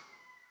knees.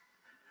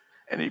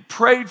 And he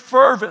prayed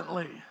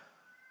fervently.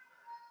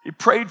 He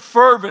prayed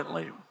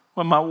fervently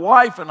when my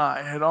wife and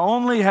I had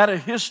only had a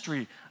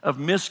history of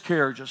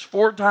miscarriages.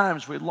 4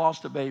 times we'd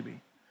lost a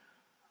baby.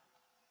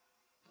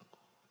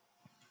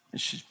 And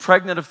she's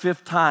pregnant a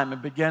 5th time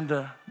and began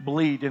to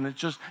bleed. And it's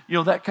just,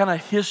 that kind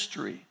of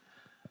history,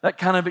 that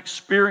kind of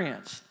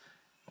experience.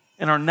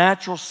 In our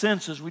natural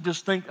senses, we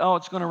just think,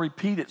 it's going to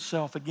repeat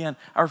itself again.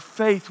 Our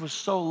faith was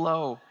so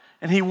low,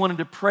 and he wanted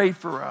to pray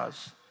for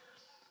us.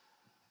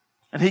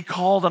 And he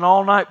called an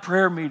all-night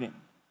prayer meeting.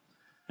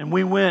 And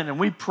we went, and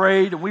we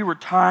prayed, and we were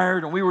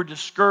tired, and we were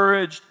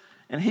discouraged,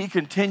 and he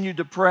continued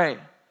to pray.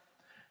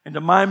 And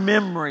to my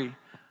memory,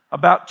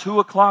 about 2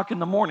 o'clock in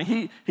the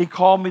morning, he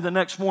called me the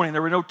next morning.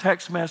 There were no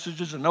text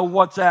messages and no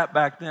WhatsApp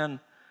back then.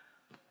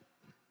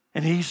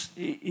 And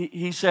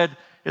he said,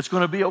 it's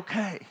going to be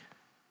okay.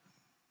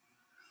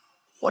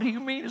 What do you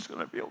mean it's going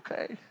to be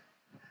okay?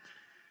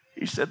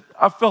 He said,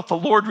 I felt the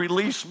Lord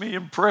release me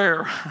in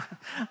prayer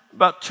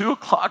about 2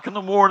 o'clock in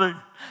the morning,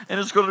 and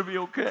it's going to be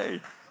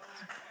okay.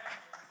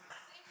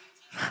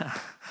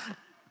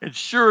 And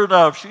sure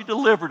enough, she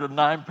delivered a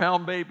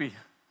 9-pound baby.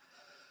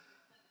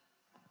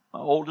 My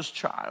oldest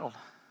child.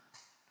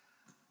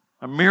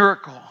 A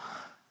miracle.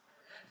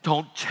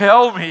 Don't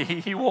tell me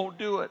he won't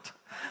do it.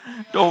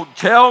 Don't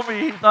tell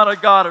me he's not a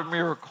God of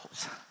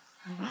miracles.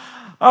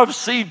 I've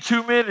seen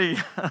too many.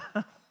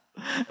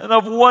 And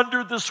I've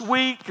wondered this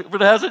week if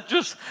it hasn't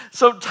just,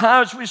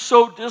 sometimes we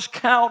so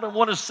discount and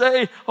want to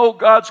say,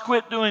 God's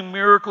quit doing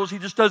miracles. He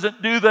just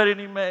doesn't do that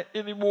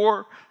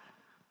anymore.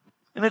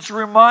 And it's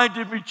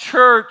reminded me,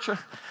 church,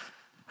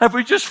 have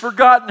we just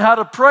forgotten how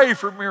to pray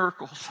for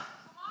miracles?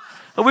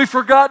 Have we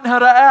forgotten how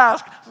to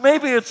ask?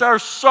 Maybe it's our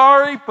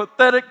sorry,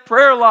 pathetic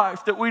prayer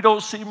life that we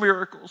don't see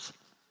miracles.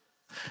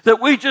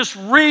 That we just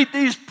read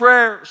these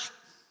prayers.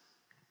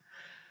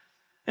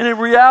 And in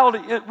reality,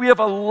 we have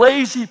a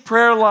lazy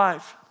prayer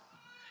life.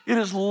 It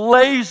is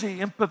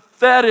lazy and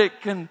pathetic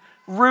and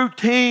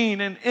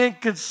routine and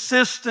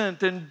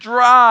inconsistent and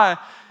dry.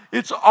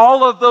 It's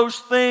all of those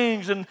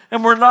things, and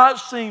we're not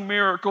seeing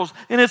miracles.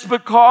 And it's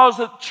because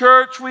at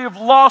church we have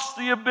lost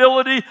the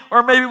ability,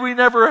 or maybe we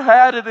never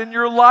had it in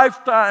your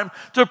lifetime,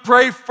 to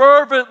pray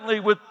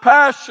fervently with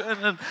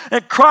passion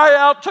and cry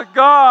out to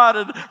God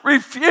and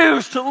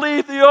refuse to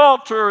leave the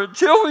altar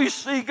until we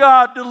see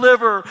God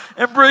deliver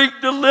and bring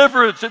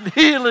deliverance and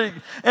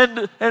healing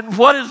and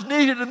what is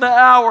needed in the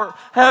hour.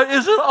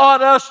 Is it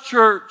on us,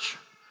 church?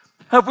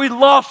 Have we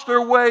lost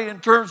our way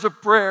in terms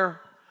of prayer?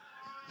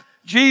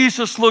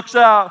 Jesus looks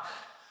out.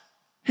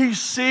 He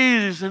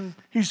sees and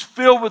he's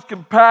filled with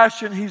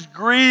compassion. He's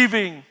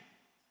grieving.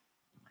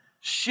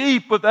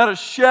 Sheep without a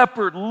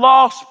shepherd,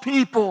 lost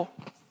people.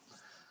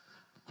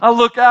 I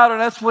look out and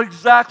that's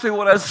exactly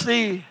what I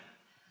see.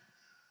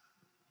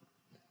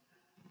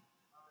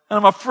 And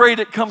I'm afraid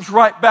it comes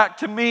right back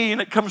to me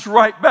and it comes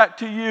right back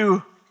to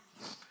you.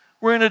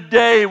 We're in a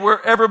day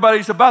where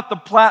everybody's about the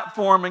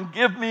platform and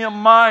give me a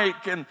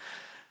mic and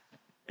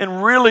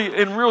And really,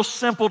 in real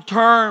simple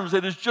terms,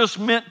 it is just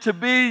meant to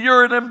be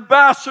you're an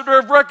ambassador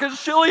of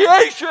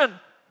reconciliation.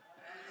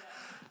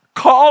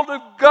 Called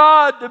of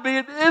God to be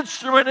an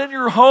instrument in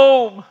your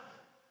home.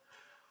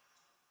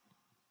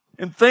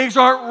 And things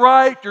aren't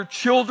right, your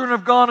children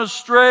have gone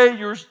astray,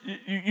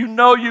 you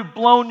know you've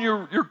blown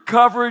your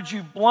coverage,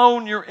 you've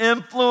blown your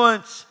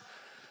influence.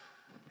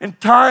 And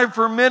time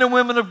for men and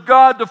women of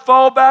God to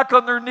fall back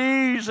on their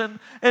knees and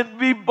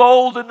be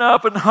bold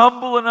enough and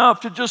humble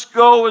enough to just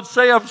go and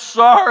say, I'm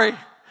sorry.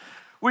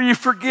 Will you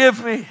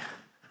forgive me?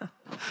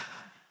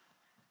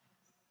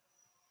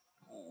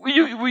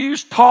 Will you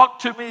talk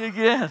to me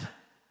again?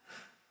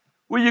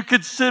 Will you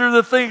consider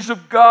the things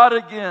of God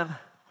again?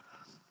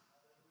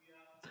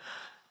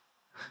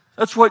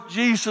 That's what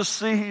Jesus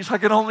sees. I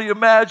can only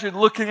imagine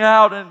looking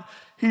out, and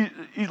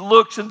he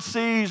looks and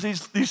sees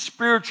these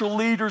spiritual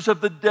leaders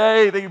of the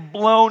day. They've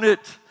blown it.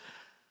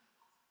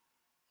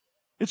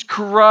 It's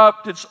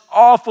corrupt. It's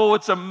awful.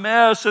 It's a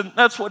mess. And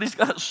that's what he's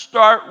got to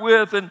start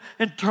with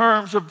in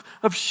terms of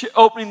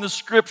opening the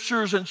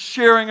scriptures and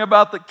sharing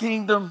about the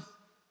kingdom.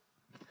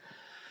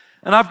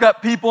 And I've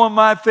got people in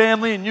my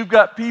family, and you've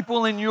got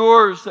people in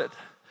yours that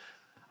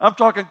I'm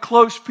talking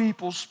close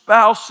people,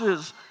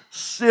 spouses,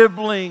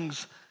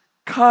 siblings,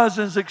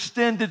 cousins,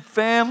 extended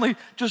family,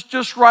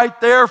 just right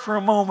there for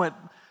a moment.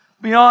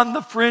 Beyond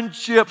the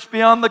friendships,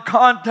 beyond the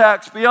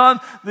contacts, beyond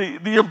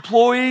the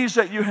employees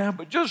that you have,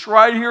 but just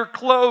right here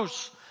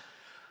close.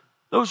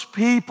 Those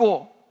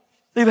people,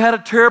 they've had a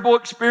terrible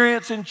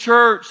experience in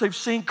church. They've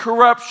seen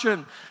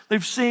corruption.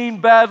 They've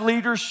seen bad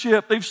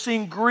leadership. They've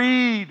seen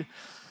greed.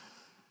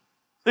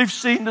 They've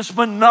seen this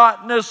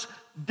monotonous,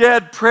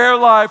 dead prayer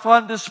life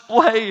on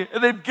display,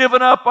 and they've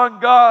given up on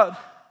God.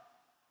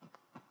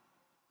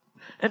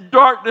 And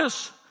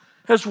darkness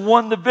has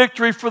won the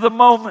victory for the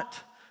moment.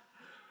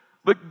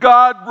 But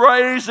God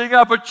raising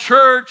up a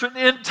church, an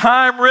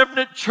end-time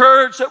remnant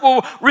church that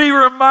will be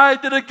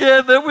reminded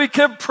again that we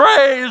can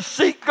pray and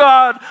seek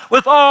God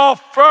with all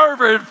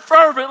fervor and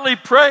fervently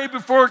pray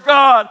before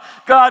God.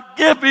 God,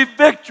 give me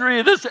victory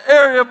in this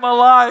area of my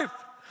life.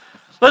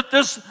 Let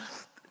this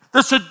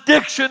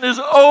addiction is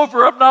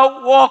over. I'm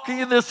not walking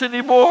in this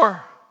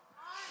anymore.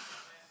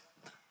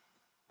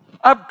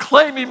 I'm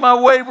claiming my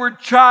wayward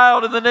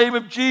child in the name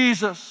of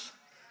Jesus.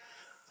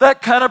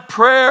 That kind of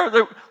prayer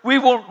that we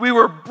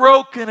were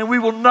broken and we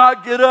will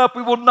not get up.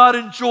 We will not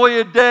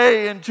enjoy a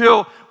day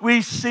until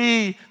we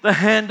see the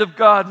hand of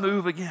God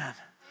move again.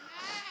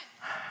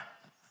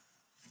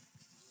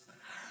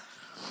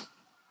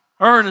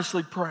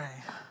 Earnestly pray.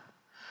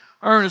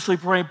 Earnestly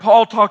praying.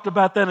 Paul talked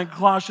about that in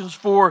Colossians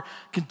 4.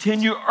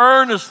 Continue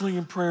earnestly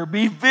in prayer.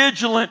 Be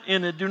vigilant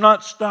in it. Do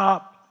not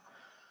stop.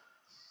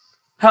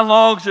 How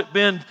long has it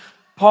been?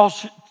 Paul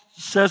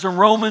says in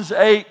Romans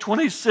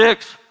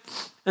 8:26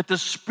 that the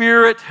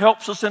Spirit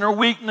helps us in our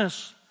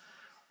weakness.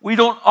 We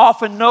don't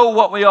often know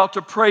what we ought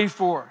to pray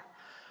for,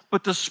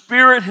 but the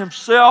Spirit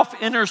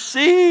Himself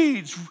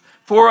intercedes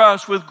for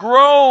us with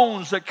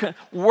groans that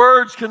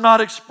words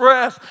cannot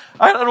express.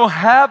 I don't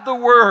have the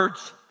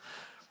words,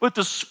 but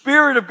the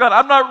Spirit of God.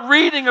 I'm not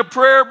reading a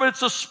prayer, but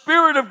it's the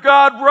Spirit of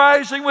God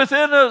rising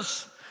within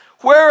us.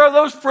 Where are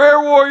those prayer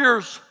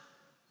warriors?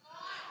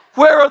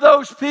 Where are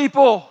those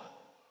people?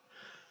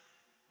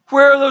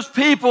 Where are those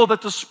people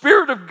that the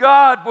Spirit of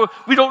God,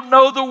 we don't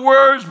know the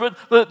words, but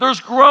there's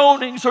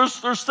groanings,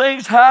 there's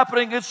things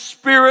happening. It's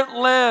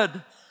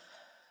Spirit-led.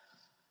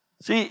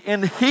 See,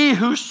 and He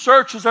who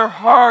searches our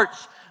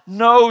hearts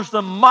knows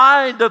the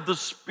mind of the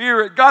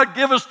Spirit. God,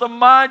 give us the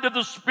mind of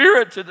the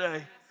Spirit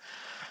today.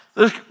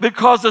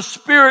 Because the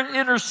Spirit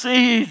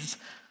intercedes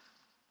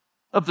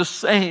of the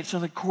saints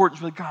in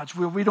accordance with God's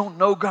will. We don't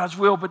know God's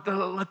will, but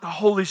let the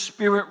Holy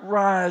Spirit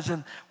rise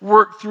and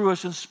work through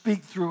us and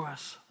speak through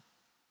us.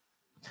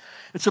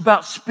 It's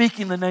about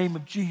speaking the name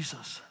of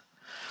Jesus.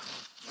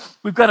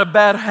 We've got a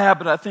bad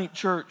habit, I think,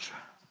 church.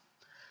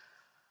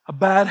 A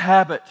bad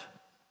habit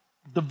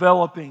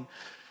developing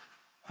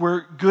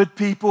where good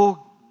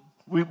people,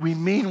 we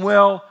mean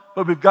well,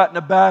 but we've gotten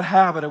a bad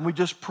habit and we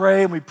just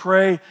pray and we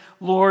pray,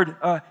 Lord,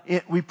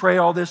 we pray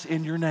all this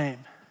in your name.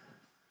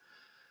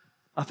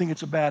 I think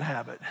it's a bad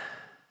habit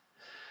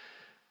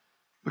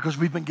because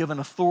we've been given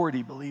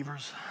authority,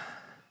 believers,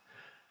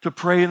 to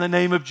pray in the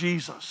name of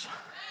Jesus.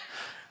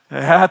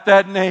 At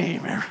that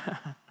name,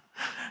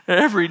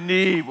 every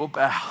knee will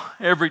bow,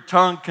 every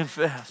tongue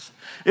confess.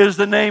 It is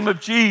the name of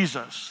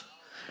Jesus.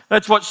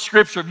 That's what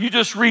Scripture, if you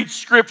just read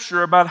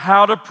Scripture about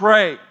how to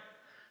pray.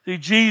 See,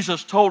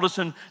 Jesus told us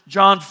in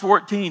John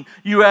 14,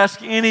 you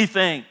ask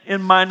anything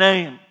in my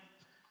name,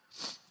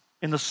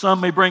 and the Son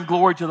may bring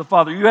glory to the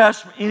Father. You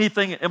ask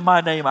anything in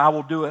my name, I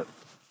will do it.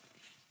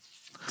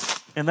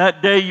 And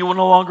that day you will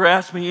no longer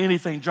ask me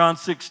anything. John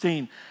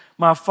 16,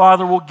 my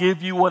Father will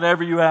give you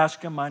whatever you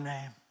ask in my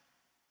name.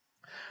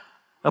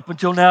 Up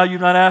until now,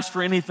 you've not asked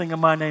for anything in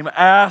my name.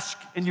 Ask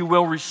and you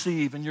will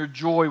receive, and your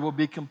joy will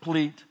be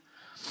complete.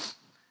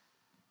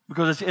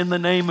 Because it's in the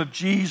name of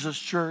Jesus,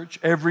 church.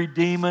 Every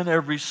demon,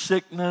 every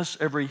sickness,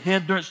 every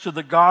hindrance to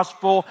the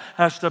gospel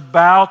has to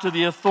bow to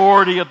the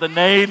authority of the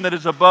name that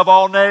is above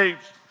all names.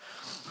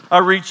 I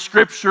read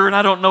Scripture and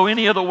I don't know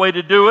any other way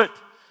to do it.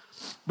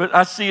 But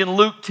I see in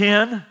Luke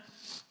 10,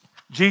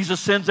 Jesus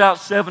sends out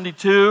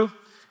 72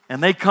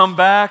 and they come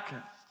back.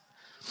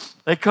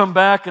 They come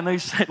back and they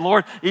say,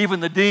 Lord, even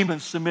the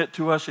demons submit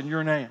to us in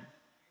your name.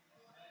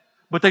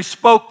 But they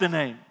spoke the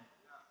name.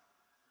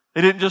 They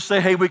didn't just say,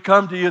 hey, we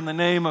come to you in the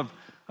name of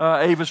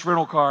Avis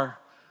Rental Car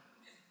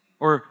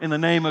or in the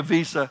name of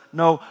Visa.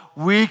 No,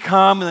 we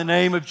come in the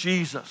name of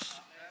Jesus.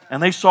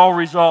 And they saw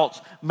results.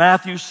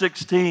 Matthew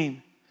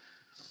 16,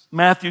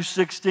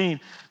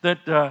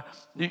 that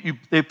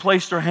they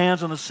placed their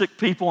hands on the sick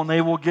people and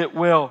they will get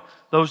well,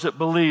 those that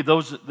believe.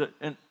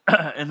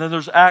 And then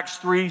there's Acts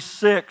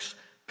 3:6.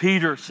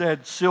 Peter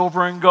said,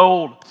 silver and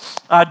gold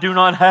I do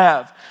not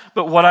have,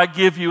 but what I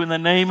give you in the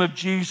name of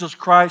Jesus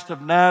Christ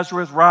of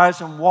Nazareth,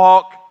 rise and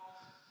walk.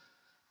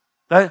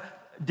 That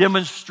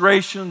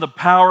demonstration, the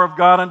power of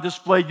God on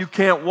display. You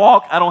can't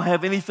walk. I don't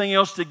have anything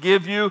else to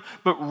give you,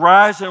 but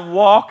rise and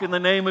walk in the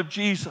name of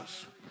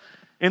Jesus.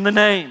 In the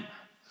name.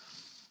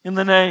 In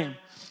the name.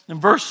 In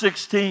verse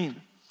 16,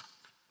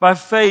 by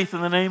faith in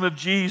the name of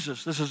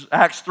Jesus. This is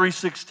Acts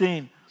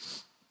 3:16.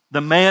 The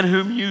man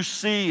whom you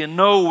see and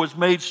know was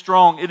made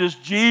strong. It is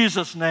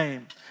Jesus'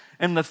 name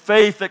and the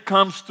faith that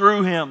comes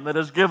through him that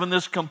has given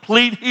this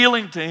complete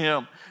healing to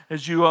him,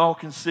 as you all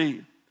can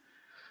see.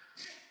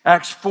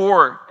 Acts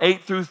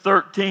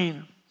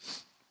 4:8-13.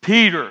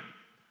 Peter,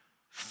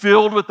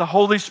 filled with the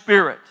Holy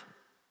Spirit,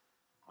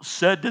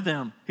 said to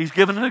them, he's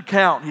given an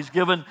account, he's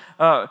given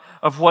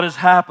of what has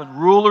happened.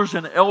 Rulers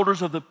and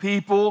elders of the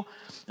people,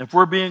 if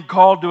we're being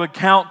called to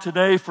account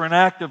today for an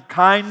act of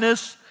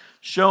kindness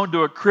shown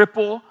to a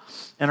cripple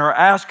and are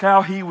asked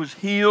how he was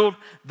healed,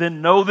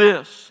 then know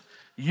this,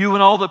 you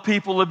and all the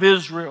people of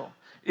Israel,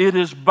 it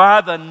is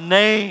by the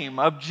name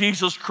of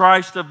Jesus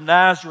Christ of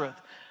Nazareth,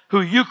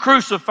 who you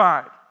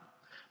crucified,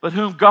 but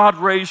whom God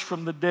raised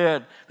from the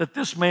dead, that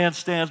this man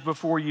stands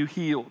before you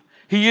healed.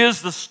 He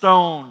is the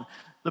stone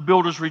the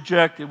builders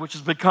rejected, which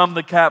has become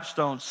the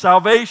capstone.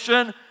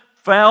 Salvation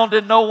found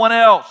in no one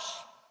else,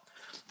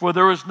 for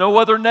there is no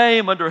other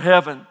name under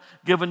heaven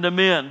given to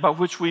men by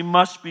which we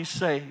must be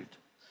saved.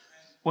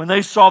 When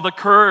they saw the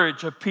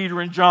courage of Peter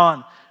and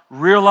John,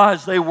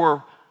 realized they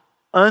were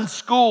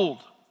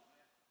unschooled,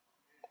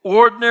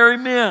 ordinary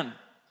men,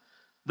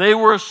 they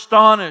were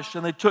astonished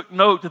and they took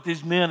note that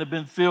these men had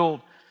been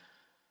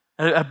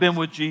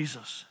with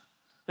Jesus.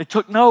 They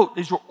took note.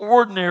 These were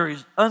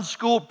ordinaries,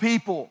 unschooled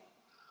people.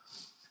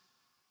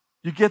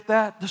 You get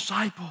that?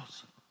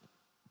 Disciples.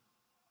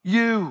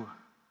 You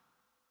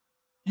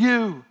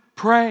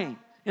praying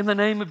in the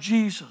name of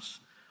Jesus.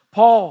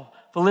 Paul,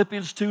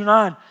 Philippians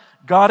 2:9,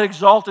 God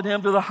exalted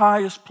him to the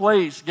highest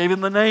place, gave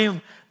him the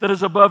name that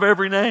is above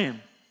every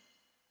name.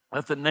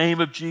 At the name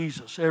of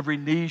Jesus, every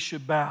knee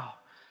should bow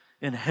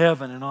in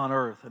heaven and on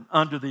earth and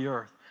under the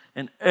earth,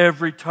 and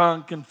every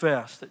tongue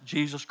confess that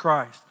Jesus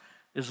Christ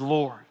is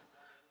Lord,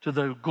 to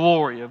the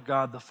glory of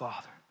God the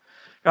Father.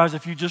 Guys,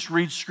 if you just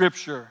read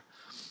Scripture,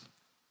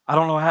 I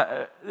don't know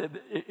how,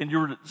 and you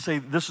were to say,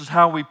 this is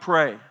how we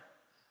pray,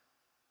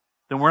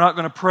 then we're not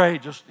going to pray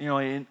just,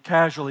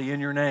 casually in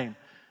your name.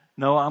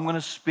 No, I'm going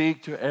to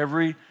speak to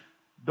every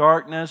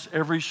darkness,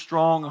 every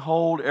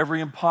stronghold,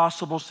 every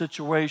impossible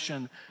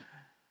situation.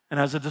 And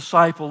as a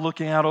disciple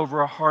looking out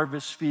over a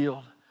harvest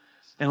field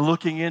and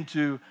looking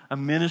into a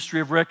ministry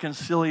of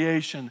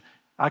reconciliation,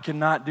 I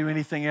cannot do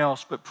anything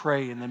else but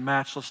pray in the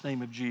matchless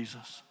name of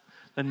Jesus,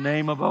 the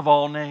name above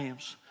all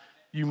names.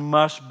 You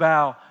must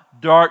bow.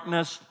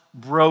 Darkness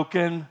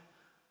broken,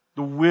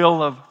 the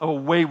will of a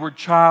wayward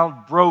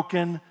child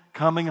broken,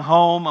 coming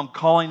home. I'm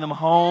calling them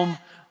home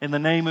in the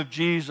name of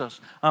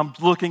Jesus. I'm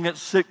looking at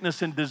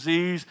sickness and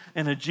disease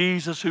and a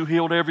Jesus who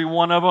healed every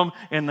one of them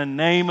in the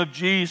name of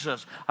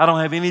Jesus. I don't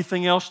have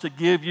anything else to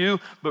give you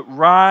but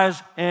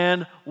rise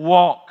and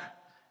walk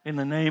in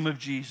the name of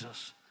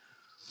Jesus.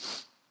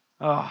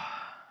 We're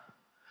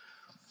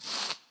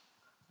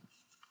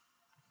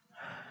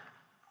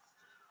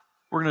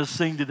going to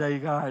sing today,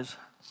 guys,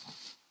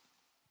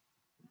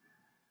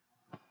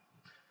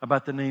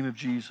 about the name of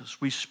Jesus.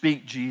 We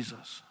speak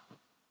Jesus.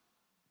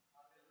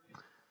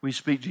 We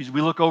speak Jesus.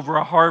 We look over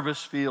a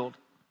harvest field.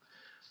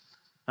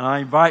 And I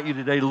invite you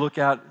today to look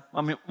out.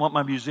 I want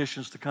my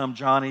musicians to come.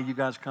 Johnny, you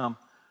guys come.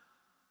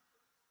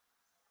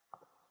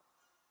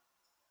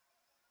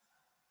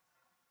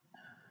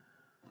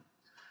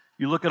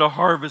 You look at a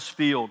harvest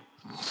field.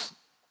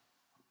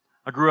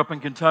 I grew up in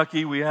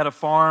Kentucky. We had a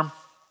farm.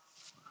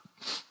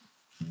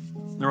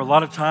 There were a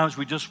lot of times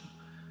we just,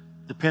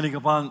 depending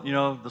upon,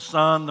 the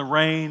sun, the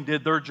rain,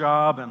 did their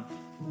job.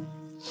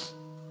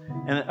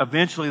 And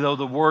eventually, though,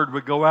 the word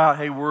would go out,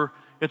 hey,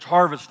 it's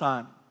harvest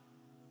time.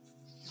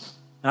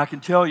 And I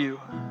can tell you,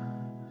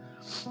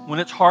 when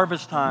it's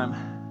harvest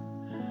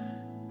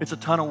time, it's a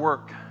ton of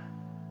work.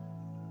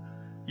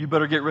 You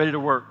better get ready to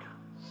work.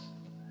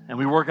 And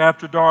we work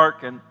after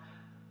dark, and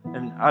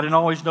I didn't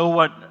always know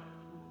what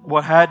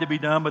what had to be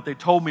done, but they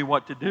told me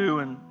what to do,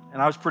 and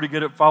I was pretty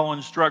good at following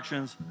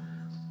instructions,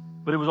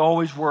 but it was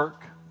always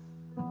work.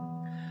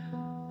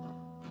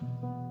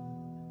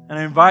 And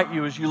I invite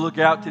you, as you look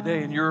out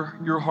today in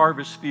your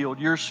harvest field,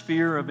 your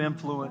sphere of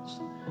influence,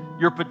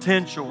 your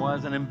potential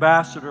as an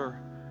ambassador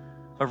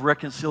of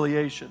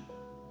reconciliation.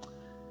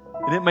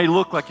 And it may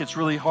look like it's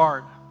really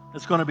hard.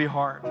 It's going to be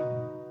hard.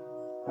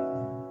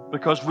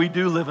 Because we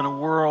do live in a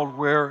world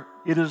where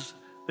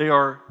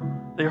they're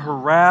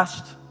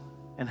harassed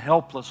and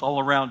helpless all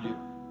around you.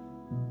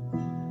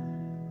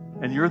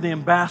 And you're the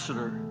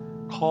ambassador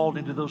called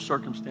into those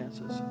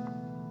circumstances.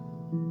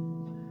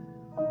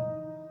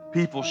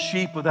 People,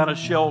 sheep without a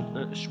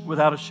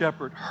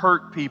shepherd,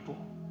 hurt people.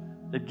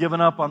 They've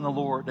given up on the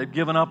Lord. They've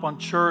given up on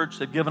church.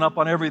 They've given up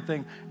on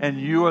everything. And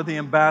you are the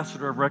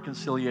ambassador of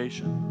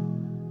reconciliation.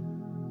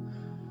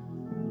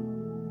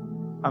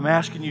 I'm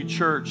asking you,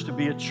 church, to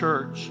be a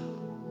church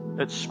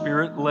that's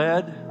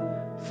Spirit-led,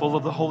 full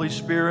of the Holy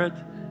Spirit,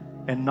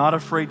 and not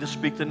afraid to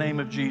speak the name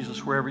of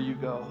Jesus wherever you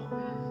go.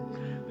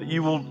 That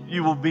you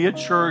will be a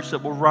church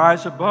that will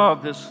rise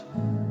above this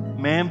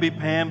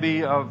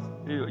mamby-pamby of,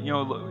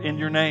 in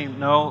your name.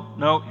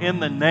 No, in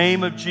the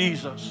name of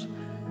Jesus.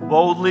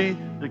 Boldly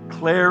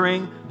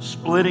declaring,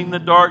 splitting the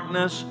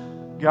darkness.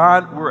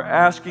 God, we're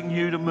asking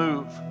you to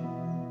move.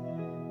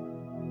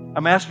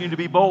 I'm asking you to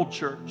be bold,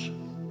 church.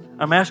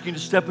 I'm asking you to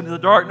step into the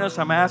darkness.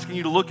 I'm asking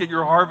you to look at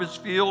your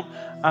harvest field.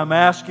 I'm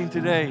asking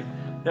today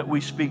that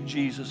we speak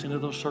Jesus into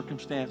those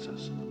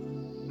circumstances.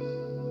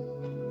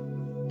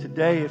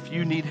 Today, if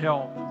you need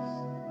help,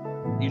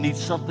 you need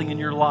something in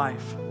your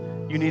life,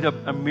 you need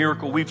a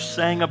miracle. We've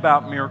sang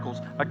about miracles,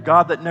 a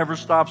God that never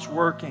stops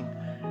working.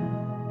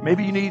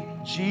 Maybe you need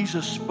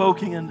Jesus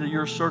spoken into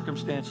your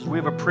circumstances. We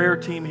have a prayer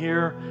team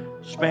here,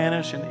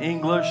 Spanish and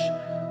English.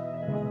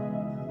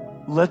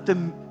 Let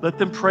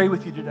them pray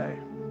with you today.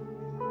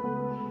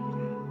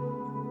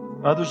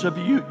 Others of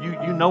you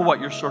know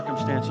what your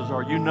circumstances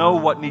are. You know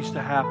what needs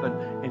to happen,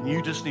 and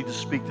you just need to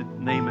speak the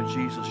name of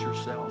Jesus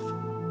yourself.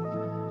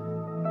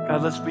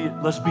 God, let's be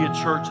a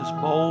church that's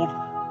bold,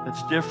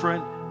 that's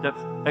different, that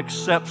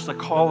accepts the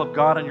call of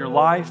God in your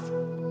life.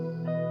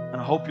 And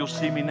I hope you'll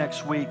see me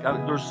next week.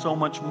 There's so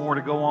much more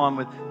to go on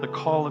with the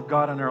call of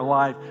God in our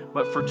life.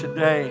 But for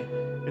today,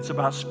 it's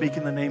about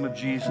speaking the name of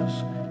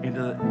Jesus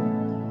into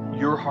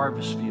your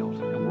harvest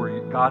field and where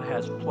God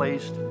has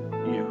placed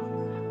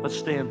you. Let's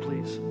stand,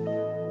 please.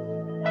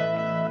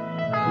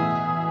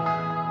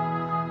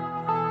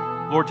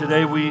 Lord,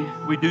 today we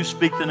do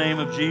speak the name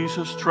of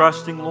Jesus,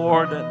 trusting,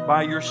 Lord, that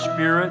by your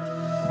Spirit,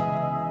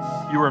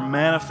 you are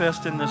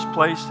manifest in this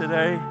place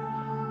today.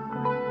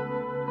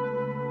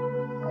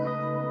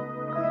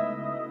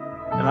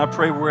 And I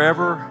pray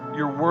wherever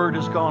your word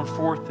has gone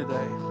forth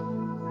today,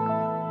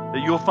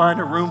 that you'll find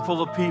a room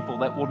full of people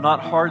that will not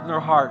harden their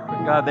heart,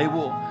 but God, they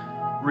will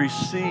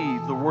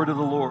receive the word of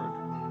the Lord.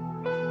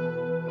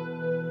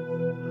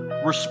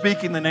 We're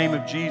speaking the name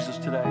of Jesus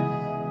today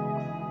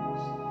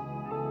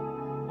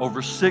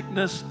over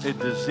sickness and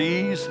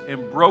disease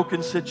and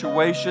broken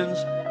situations,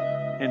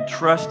 and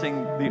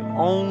trusting the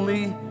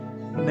only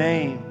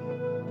name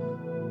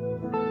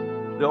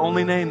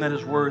that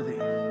is worthy.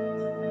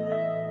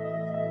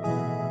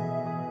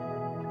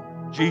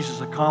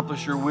 Jesus,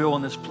 accomplish your will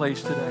in this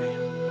place today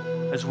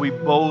as we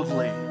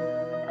boldly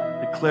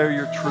declare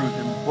your truth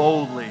and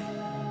boldly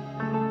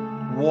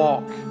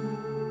walk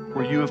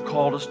where you have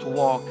called us to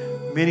walk.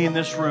 Many in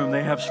this room,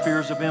 they have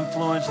spheres of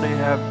influence. They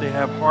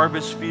have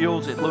harvest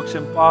fields. It looks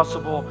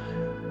impossible.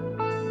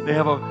 They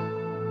have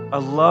a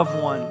loved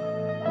one,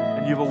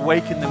 and you've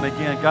awakened them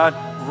again. God,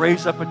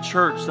 raise up a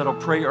church that'll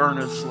pray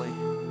earnestly.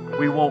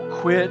 We won't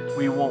quit.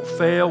 We won't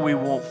fail. We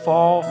won't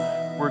fall.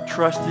 We're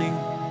trusting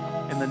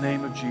in the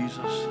name of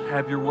Jesus.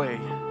 Have your way.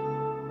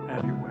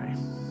 Have your way.